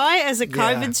Grandma die" as a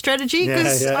COVID strategy?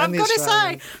 Because I've got to say,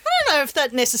 I don't know if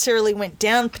that necessarily went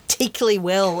down particularly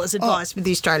well as advice with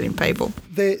the Australian people.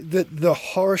 The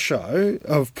horror show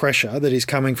of pressure that is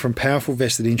coming from powerful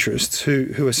vested interests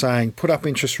who are saying put up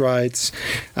interest rates,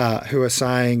 who are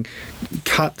saying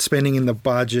cut spending in the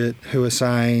budget, who are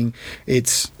saying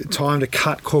it's time to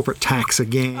cut corporate tax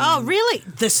again. Oh, really?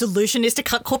 The solution is to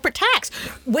cut corporate tax.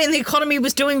 When the economy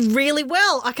was doing really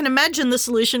well, I can imagine the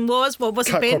solution was, what was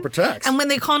it, Ben? Cut corporate tax. And when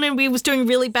the economy was doing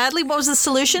really badly, what was the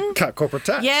solution? Cut corporate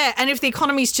tax. Yeah, and if the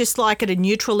economy's just like at a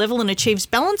neutral level and achieves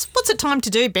balance, what's it time to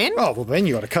do, Ben? Oh, well, then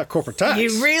you got to cut corporate tax.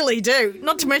 You really do.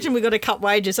 Not to mention we've got to cut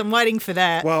wages. I'm waiting for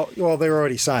that. Well, they're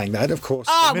already saying that, of course.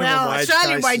 Oh, well,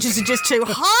 Australian wages are just too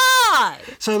high.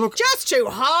 So, look. Just too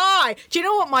high. Do you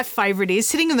know what my favourite is?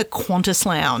 Sitting in the Qantas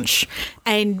lounge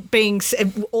and being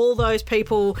all those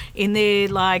people in their,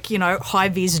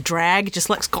 high-vis drag, just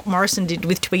like Scott Morrison did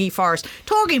with Twiggy Forrest,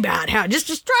 talking about how just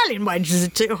Australian wages are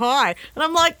too high. And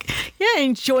I'm like, yeah,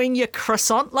 enjoying your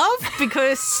croissant, love,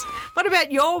 because what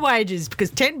about your wages?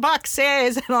 Because $10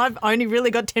 says, and I've only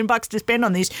really got $10 to spend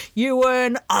on this, you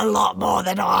earn a lot more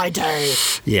than I do.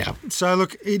 Yeah. So,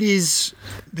 look,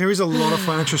 there is a lot of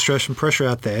financial stress and pressure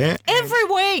out there.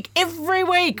 Every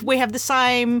week we have the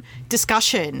same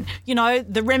discussion. You know,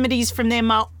 the remedies from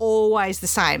them are always the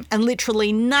same, and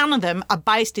literally none of them are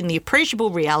based in the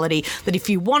appreciable reality that if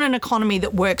you want an economy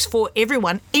that works for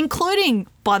everyone, including,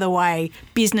 by the way,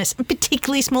 business, and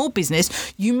particularly small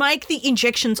business, you make the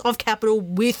injections of capital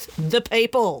with the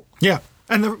people. Yeah.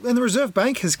 And the Reserve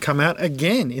Bank has come out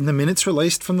again in the minutes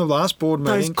released from the last board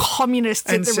meeting. Those communists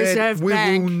at the Reserve Bank.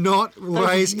 We will not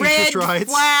raise interest rates. Red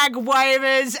flag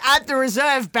wavers at the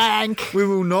Reserve Bank. We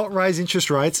will not raise interest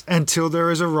rates until there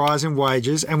is a rise in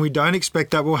wages, and we don't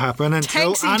expect that will happen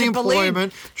until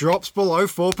unemployment drops below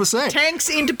 4%. Tanks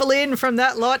into Berlin from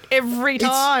that lot every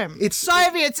time.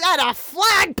 Soviets at a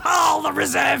flagpole, the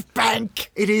Reserve Bank.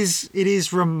 It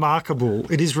is remarkable.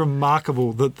 It is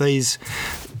remarkable that these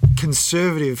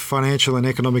conservative financial and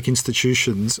economic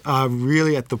institutions are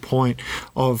really at the point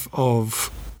of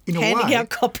handing out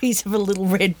copies of a little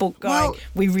red book going,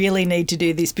 we really need to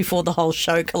do this before the whole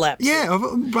show collapses. Yeah,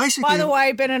 basically. By the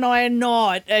way, Ben and I are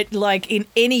not at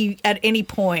any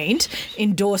point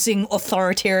endorsing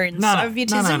authoritarian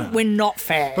Sovietism. No. We're not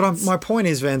fans. But my point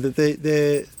is, Van, that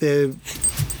they're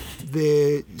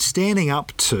standing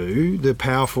up to the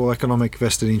powerful economic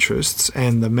vested interests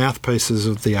and the mouthpieces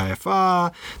of the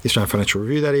AFR, the Australian Financial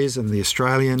Review, that is, and the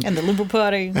Australian and the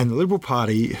Liberal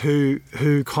Party,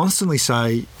 who constantly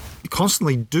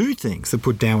do things that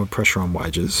put downward pressure on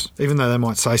wages, even though they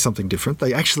might say something different.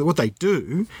 What they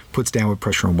do puts downward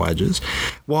pressure on wages,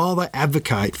 while they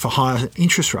advocate for higher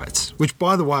interest rates, which,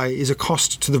 by the way, is a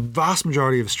cost to the vast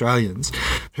majority of Australians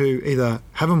who either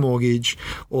have a mortgage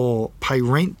or pay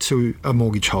rent to a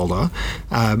mortgage holder,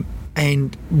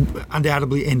 and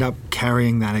undoubtedly end up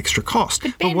carrying that extra cost.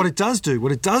 But what it does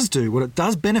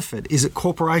benefit is at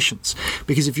corporations.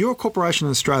 Because if you're a corporation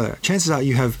in Australia, chances are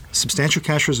you have substantial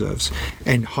cash reserves,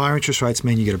 and higher interest rates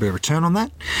mean you get a better return on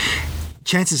that.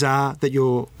 Chances are that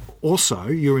your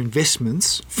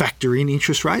investments factor in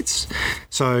interest rates.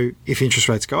 So if interest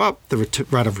rates go up, the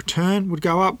rate of return would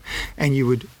go up, and you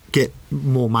would get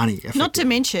more money. Not to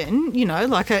mention,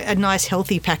 like a nice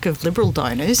healthy pack of Liberal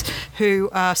donors who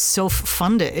are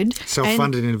self-funded.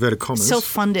 Self-funded in inverted commas.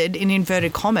 Self-funded in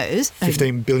inverted commas.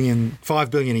 5 billion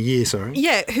a year, sorry.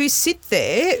 Yeah, who sit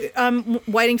there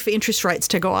waiting for interest rates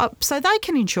to go up so they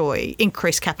can enjoy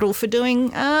increased capital for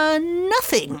doing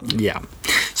nothing. Yeah.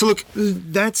 So look,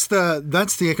 that's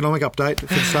the economic update for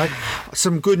the state.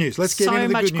 Some good news. Let's get into the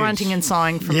good news. So much grunting and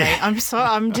sighing from me. I'm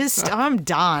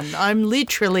done. I'm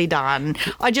literally done.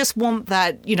 I just want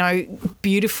that,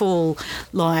 beautiful,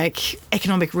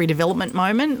 economic redevelopment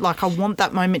moment. I want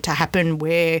that moment to happen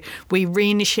where we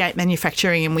reinitiate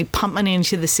manufacturing and we pump money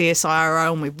into the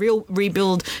CSIRO and we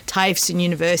rebuild TAFEs and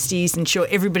universities, ensure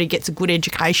everybody gets a good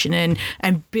education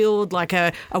and build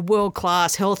a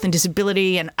world-class health and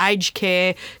disability and aged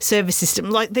care service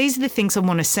system. These are the things I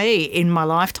want to see in my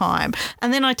lifetime.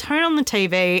 And then I turn on the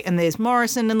TV and there's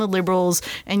Morrison and the Liberals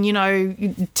and,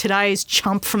 today's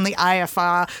chump from the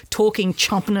AFR talking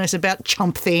chumpness about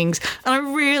chump things. And I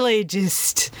really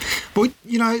just... But,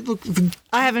 look...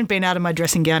 I haven't been out of my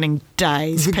dressing gown in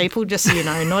days. People just,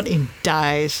 not in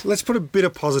days. Let's put a bit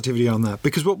of positivity on that,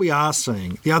 because what we are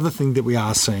seeing, the other thing that we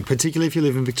are seeing, particularly if you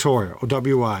live in Victoria or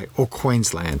WA or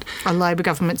Queensland... A Labor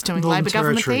government's doing Labor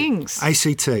government things.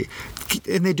 ACT.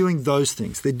 And they're doing those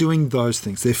things. They're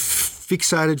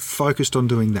focused on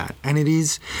doing that. And it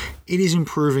is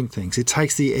improving things. It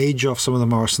takes the edge off some of the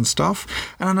Morrison stuff.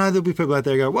 And I know there'll be people out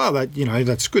there who go, well,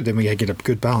 that's good. Then we get a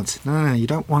good balance. No, you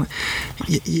don't want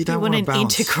you don't want a balance. You want an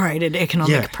integrated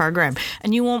economic program.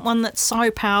 And you want one that's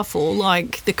so powerful,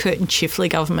 like the Curtin-Chifley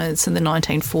governments in the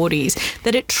 1940s,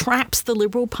 that it traps the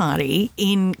Liberal Party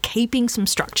in keeping some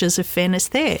structures of fairness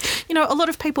there. A lot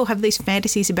of people have these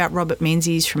fantasies about Robert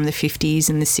Menzies from the 50s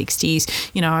and the 60s,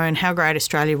 and how great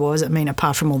Australia was.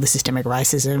 Apart from all the systemic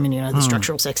racism and, the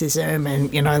structural sexism and,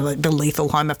 the lethal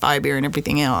homophobia and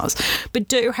everything else, but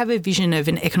do have a vision of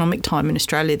an economic time in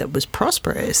Australia that was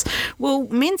prosperous. Well,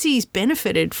 Menzies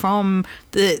benefited from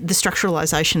the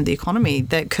structuralisation of the economy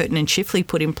that Curtin and Chifley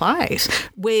put in place,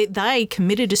 where they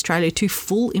committed Australia to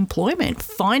full employment,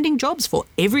 finding jobs for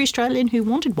every Australian who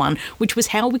wanted one, which was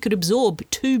how we could absorb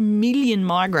 2 million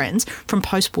migrants from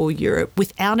post-war Europe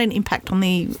without an impact on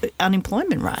the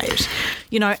unemployment rate.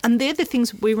 And they're the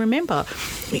things we remember.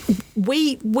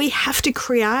 We have to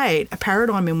create a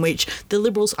paradigm in which the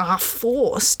Liberals are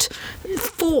forced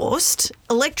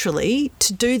electorally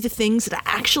to do the things that are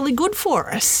actually good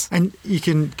for us. And you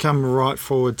can come right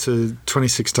forward to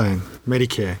 2016.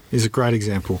 Medicare is a great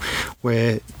example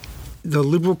where the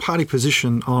Liberal Party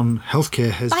position on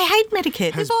healthcare has... They hate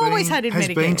Medicare. They've always hated Medicare.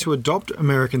 Has been to adopt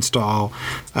American-style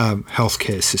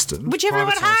healthcare systems. Which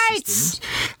everyone hates.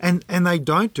 Systems, and they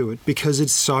don't do it because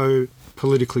it's so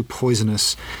politically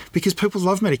poisonous, because people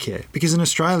love Medicare. Because in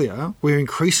Australia, we're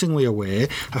increasingly aware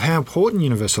of how important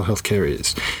universal healthcare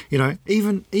is. You know,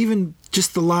 even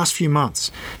just the last few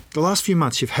months,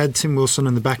 you've had Tim Wilson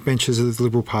and the backbenchers of the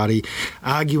Liberal Party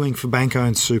arguing for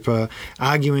bank-owned super,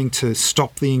 arguing to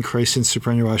stop the increase in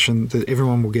superannuation that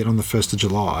everyone will get on the 1st of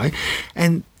July,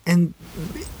 and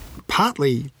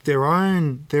partly their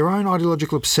own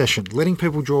ideological obsession, letting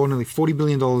people draw nearly $40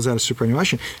 billion out of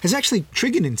superannuation, has actually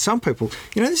triggered in some people,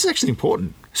 you know, this is actually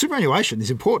important. Superannuation is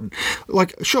important.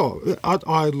 Like, sure,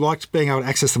 I liked being able to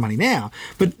access the money now,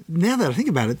 but now that I think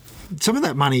about it, some of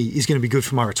that money is going to be good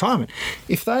for my retirement.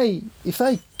 If they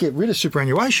get rid of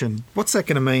superannuation, what's that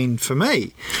going to mean for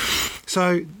me?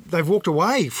 So they've walked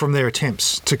away from their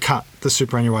attempts to cut the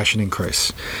superannuation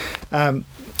increase.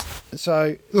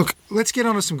 So, look, let's get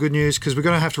on to some good news because we're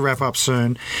going to have to wrap up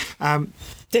soon.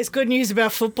 There's good news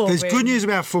about football. Good news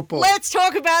about football. Let's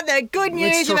talk about the good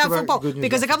news about football.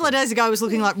 Because a couple of days ago it was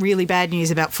looking like really bad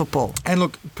news about football. And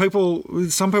look,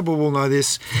 some people will know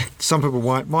this, some people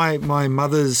won't. My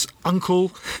mother's uncle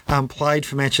played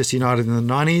for Manchester United in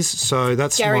the 90s, so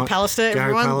that's Gary Pallister,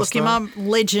 everyone. Look him up.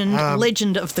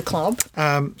 Legend of the club.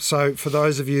 So for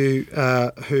those of you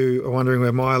who are wondering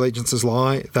where my allegiances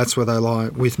lie, that's where they lie,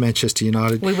 with Manchester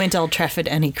United. We went to Old Trafford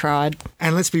and he cried.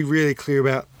 And let's be really clear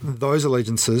about those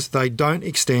allegiances. They don't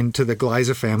extend to the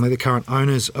Glazer family, the current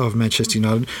owners of Manchester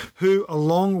United, who,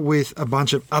 along with a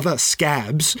bunch of other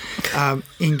scabs,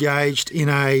 engaged in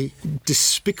a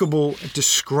despicable,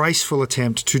 disgraceful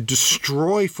attempt to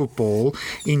destroy football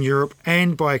in Europe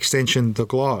and, by extension, the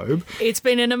globe. It's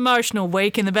been an emotional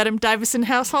week in the Badham Davison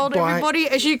household, everybody,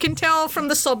 as you can tell from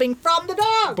the sobbing from the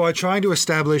dog. By trying to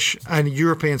establish a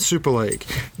European Super League.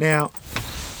 Now,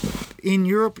 in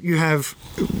Europe, you have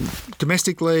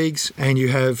domestic leagues and you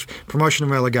have promotion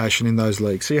and relegation in those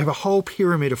leagues. So you have a whole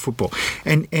pyramid of football.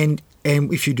 And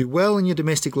if you do well in your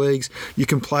domestic leagues, you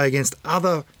can play against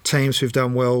other teams who've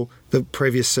done well the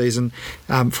previous season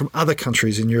from other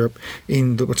countries in Europe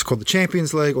in what's called the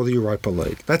Champions League or the Europa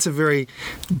League. That's a very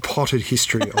potted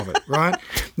history of it, right?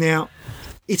 Now,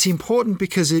 it's important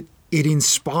because it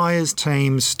inspires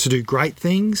teams to do great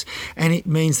things, and it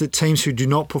means that teams who do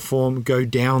not perform go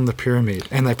down the pyramid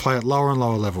and they play at lower and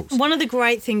lower levels. One of the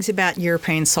great things about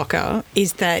European soccer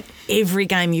is that every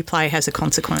game you play has a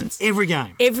consequence. Every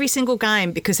game. Every single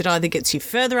game, because it either gets you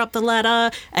further up the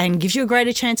ladder and gives you a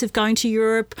greater chance of going to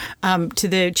Europe, to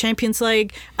the Champions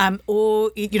League,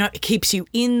 or it keeps you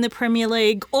in the Premier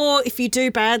League, or if you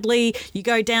do badly, you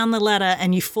go down the ladder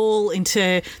and you fall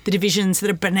into the divisions that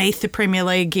are beneath the Premier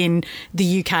League in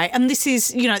the UK. And this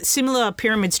is, similar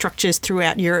pyramid structures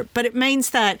throughout Europe, but it means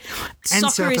that and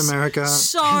soccer South is America,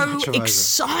 so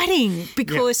exciting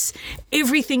because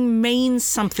everything means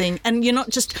something, and you're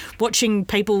not just watching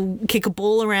people kick a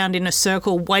ball around in a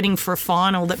circle waiting for a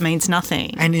final that means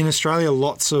nothing. And in Australia,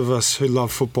 lots of us who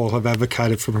love football have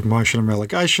advocated for promotion and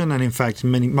relegation, and in fact,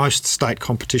 most state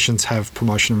competitions have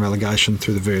promotion and relegation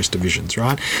through the various divisions,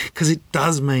 right? Because it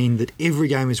does mean that every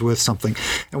game is worth something.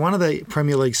 And one of the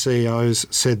Premier League CEOs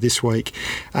said this week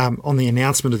on the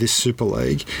announcement of this Super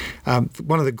League,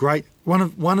 one of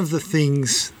the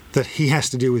things that he has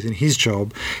to deal with in his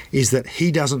job is that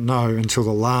he doesn't know until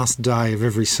the last day of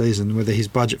every season whether his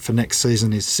budget for next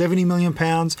season is £70 million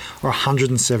or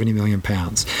 £170 million.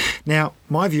 Now,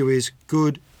 my view is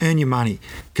good, earn your money,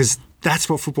 because that's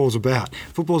what football's about.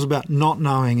 Football's about not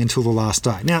knowing until the last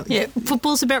day. Now,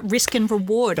 football's about risk and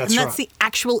reward, that's right. The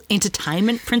actual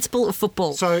entertainment principle of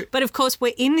football. But of course,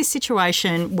 we're in this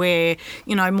situation where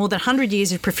more than 100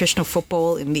 years of professional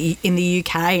football in the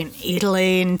UK and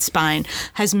Italy and Spain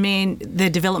has meant the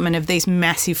development of these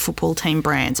massive football team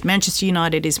brands. Manchester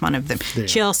United is one of them. Yeah.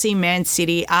 Chelsea, Man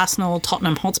City, Arsenal,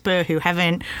 Tottenham Hotspur, who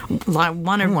haven't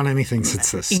won anything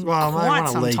since this. They won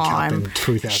a League Cup in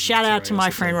 2000. Shout out to my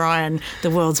friend Ryan, the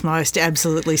world's most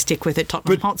absolutely stick with it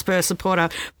Tottenham Hotspur supporter.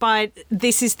 But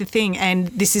this is the thing, and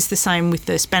this is the same with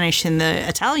the Spanish and the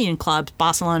Italian clubs,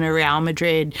 Barcelona, Real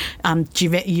Madrid,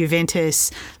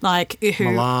 Juventus,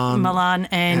 Milan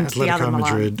and Atletico the other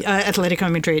Madrid. Atletico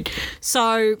Madrid.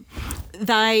 So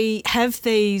they have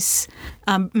these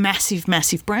massive,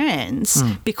 massive brands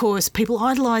because people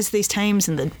idolise these teams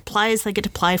and the players they get to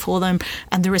play for them,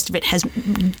 and the rest of it has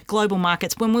global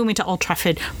markets. When we went to Old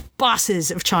Trafford,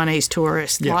 buses of Chinese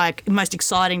tourists, like the most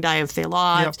exciting day of their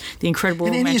lives, the incredible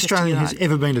And any Manchester Australian United. who's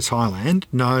ever been to Thailand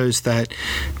knows that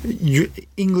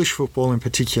English football in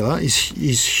particular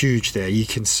is huge there. You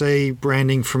can see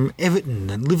branding from Everton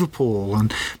and Liverpool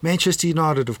and Manchester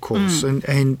United, of course,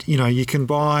 and you know, you can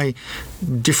buy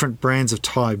different brands of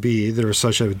Thai beer that are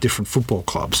associated with different football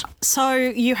clubs. So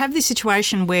you have this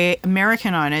situation where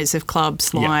American owners of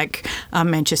clubs like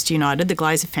Manchester United, the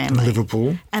Glazer family,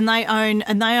 Liverpool, and they own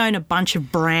a bunch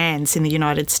of brands in the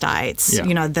United States.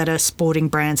 You know, that are sporting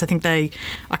brands. I think I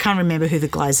can't remember who the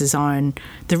Glazers own.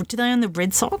 Do they own the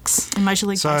Red Sox in Major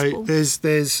League Baseball? So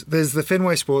there's the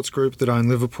Fenway Sports Group that own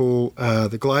Liverpool.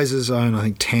 The Glazers own, I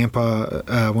think,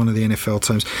 Tampa, one of the NFL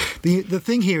teams. The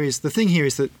thing here is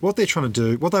that what they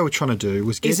were trying to do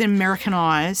was is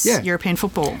Americanise European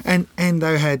football. And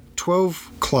they had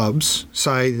 12 clubs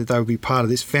say that they would be part of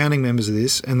this, founding members of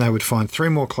this, and they would find 3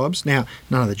 more clubs. Now,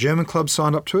 none of the German clubs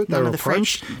signed up to it. None of the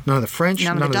French. None of the French.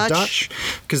 None of the Dutch.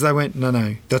 Because they went,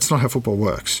 no, that's not how football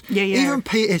works. Yeah. Even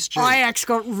PSG. Ajax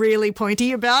got really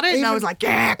pointy about it, and I was like,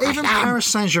 even Paris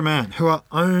Saint-Germain, who are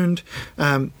owned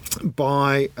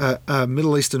by a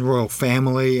Middle Eastern royal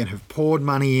family and have poured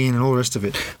money in and all the rest of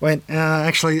it, went,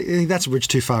 actually, that's a bridge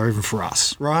too far even for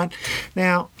us, right?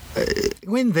 Now,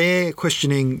 when they're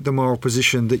questioning the moral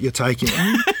position that you're taking,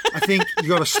 I think you've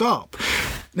got to stop.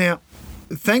 Now,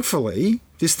 thankfully,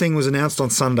 this thing was announced on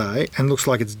Sunday and looks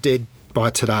like it's dead by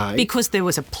today. Because there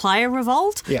was a player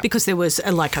revolt, because there was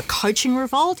a coaching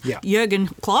revolt. Jurgen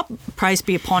Klopp, praise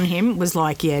be upon him, was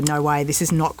like, no way, this is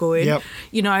not good.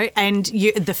 You know, and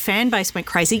the fan base went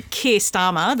crazy. Keir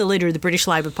Starmer, the leader of the British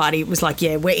Labour Party, was like,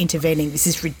 we're intervening. This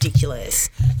is ridiculous.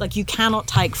 Like, you cannot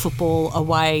take football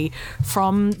away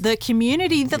from the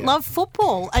community that love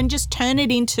football and just turn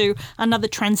it into another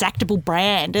transactable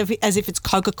brand as if it's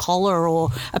Coca-Cola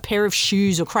or a pair of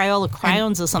shoes or Crayola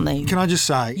crayons or something. Can I just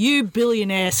say... You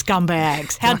billionaire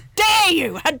scumbags. How dare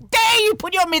you? How dare you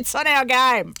put your mitts on our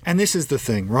game? And this is the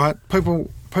thing, right?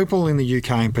 People in the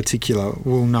UK in particular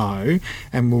will know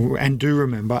and do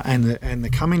remember and the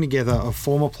coming together of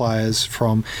former players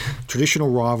from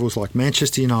traditional rivals like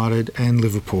Manchester United and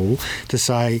Liverpool to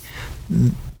say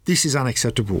this is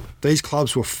unacceptable. These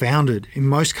clubs were founded, in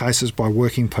most cases, by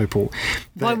working people.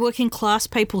 By working class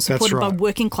people, supported by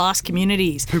working class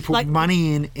communities. Who put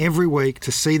money in every week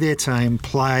to see their team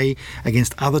play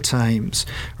against other teams,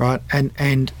 right?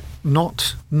 And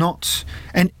not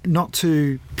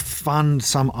to fund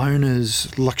some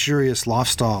owner's luxurious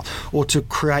lifestyle or to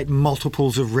create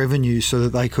multiples of revenue so that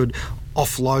they could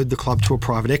offload the club to a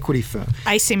private equity firm.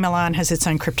 AC Milan has its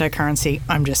own cryptocurrency,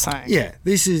 I'm just saying. Yeah,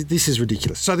 this is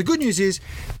ridiculous. So the good news is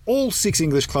all 6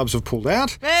 English clubs have pulled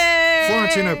out. Hey!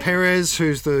 Florentino Perez,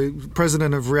 who's the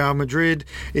president of Real Madrid,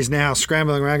 is now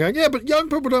scrambling around going, but young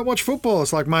people don't watch football.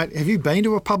 It's like, mate, have you been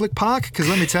to a public park? Because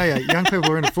let me tell you, young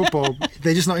people are into football.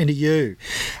 They're just not into you.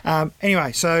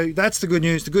 Anyway, so that's the good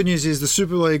news. The good news is the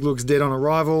Super League looks dead on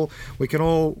arrival. We can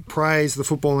all praise the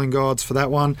footballing gods for that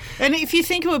one. And if you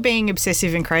think we're being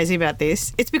obsessive and crazy about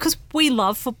this, it's because we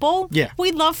love football. Yeah.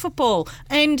 We love football.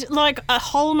 And a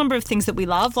whole number of things that we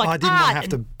love, like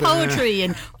art and poetry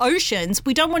and oceans,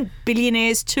 we don't want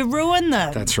billionaires to ruin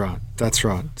them. That's right.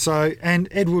 So, and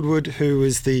Ed Woodward, who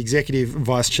is the executive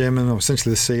vice chairman, or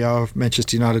essentially the CEO of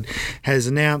Manchester United, has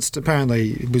announced,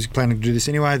 apparently he was planning to do this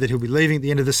anyway, that he'll be leaving at the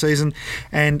end of the season.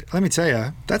 And let me tell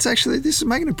you, this is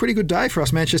making a pretty good day for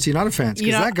us Manchester United fans,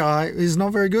 because that guy is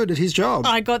not very good at his job.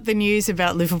 I got the news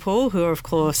about Liverpool, who are, of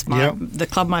course, the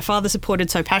club my father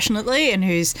supported so passionately and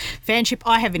whose fanship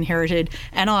I have inherited,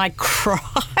 and I cried.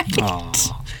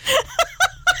 Oh.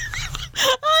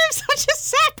 I'm such a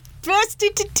sap. Burst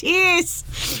into tears.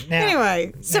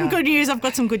 Anyway, good news. I've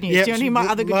got some good news. Yep, Do you want to hear my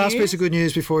other good news? Last piece of good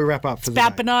news before we wrap up for the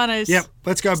about day. Bananas. Yep,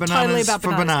 let's go bananas totally about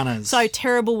bananas. So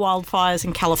terrible wildfires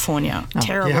in California.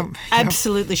 Terrible.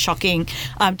 Absolutely shocking.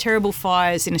 Terrible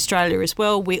fires in Australia as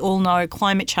well. We all know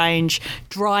climate change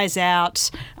dries out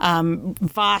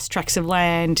vast tracts of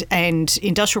land, and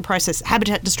industrial process,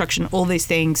 habitat destruction, all these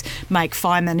things make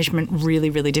fire management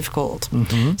really, really difficult.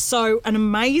 Mm-hmm. So an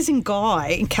amazing guy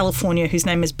in California whose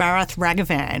name is Bharath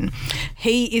Raghavan,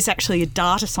 he is actually a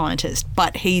data scientist,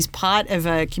 but he's part of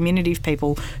a community of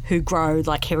people who grow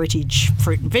heritage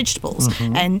fruit and vegetables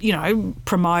and,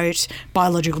 promote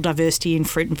biological diversity in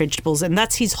fruit and vegetables. And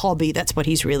that's his hobby. That's what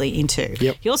he's really into.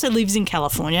 Yep. He also lives in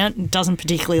California and doesn't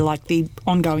particularly like the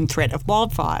ongoing threat of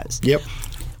wildfires. Yep.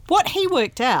 What he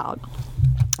worked out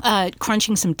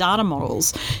crunching some data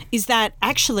models, is that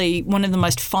actually one of the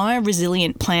most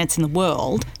fire-resilient plants in the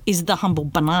world is the humble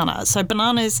banana. So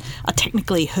bananas are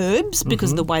technically herbs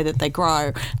because of the way that they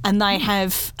grow, and they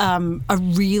have a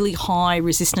really high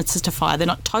resistance to fire. They're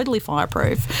not totally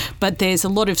fireproof, but there's a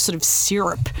lot of sort of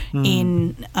syrup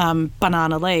in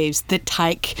banana leaves that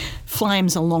take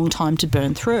flames a long time to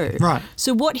burn through. Right.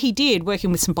 So what he did, working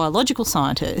with some biological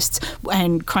scientists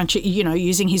and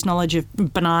using his knowledge of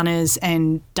bananas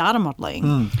and data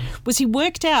modelling, was he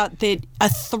worked out that a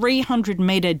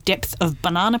 300-metre depth of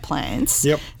banana plants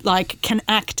can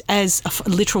act as a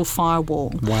literal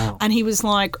firewall. Wow. And he was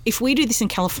like, if we do this in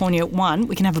California, one,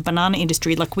 we can have a banana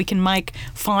industry, like we can make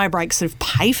fire breaks sort of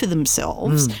pay for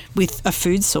themselves with a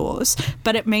food source,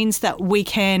 but it means that we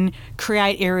can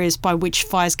create areas by which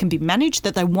fires can be managed,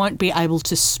 that they won't be able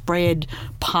to spread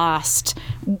past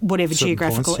whatever certain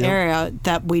geographical points, area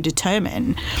that we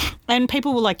determine. And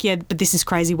people were like, yeah, but this is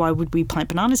crazy. Why would we plant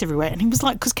bananas everywhere? And he was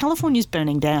like, because California's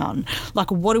burning down.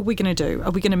 Like, what are we going to do?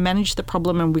 Are we going to manage the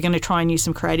problem, and we're going to try and use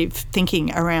some creative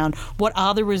thinking around what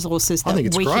are the resources that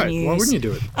we can use? Why wouldn't you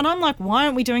do it? And I'm like, why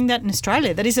aren't we doing that in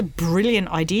Australia? That is a brilliant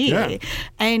idea. Yeah.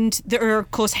 And there are, of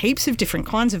course, heaps of different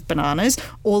kinds of bananas,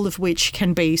 all of which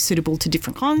can be suitable to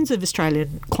different kinds of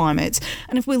Australian climates.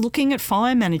 And if we're looking at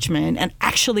fire management and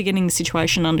actually getting the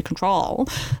situation under control,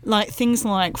 like things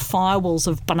like firewalls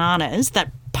of bananas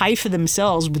that pay for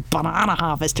themselves with banana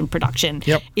harvest and production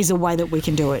is a way that we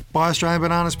can do it. Buy Australian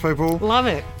bananas, people. Love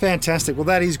it. Fantastic. Well,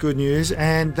 that is good news,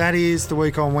 and that is the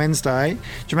week on Wednesday.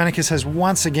 Germanicus has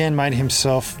once again made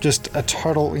himself just a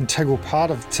total integral part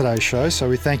of today's show, so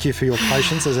we thank you for your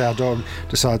patience as our dog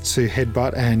decides to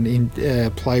headbutt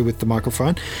and play with the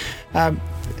microphone.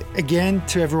 Again,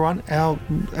 to everyone, our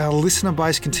listener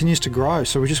base continues to grow,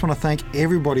 so we just want to thank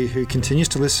everybody who continues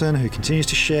to listen, who continues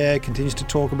to share, continues to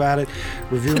talk about it,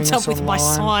 reviewing us online. Puts up with my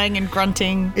sighing and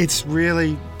grunting. It's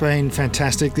really been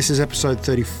fantastic. This is episode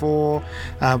 34.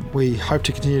 We hope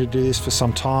to continue to do this for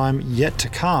some time yet to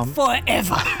come.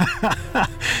 Forever.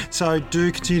 So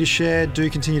do continue to share, do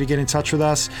continue to get in touch with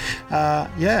us.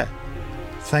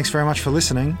 Thanks very much for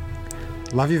listening.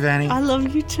 Love you, Vanny. I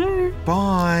love you too.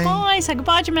 Bye. Bye. Say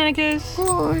goodbye, Germanicus.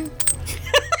 Bye.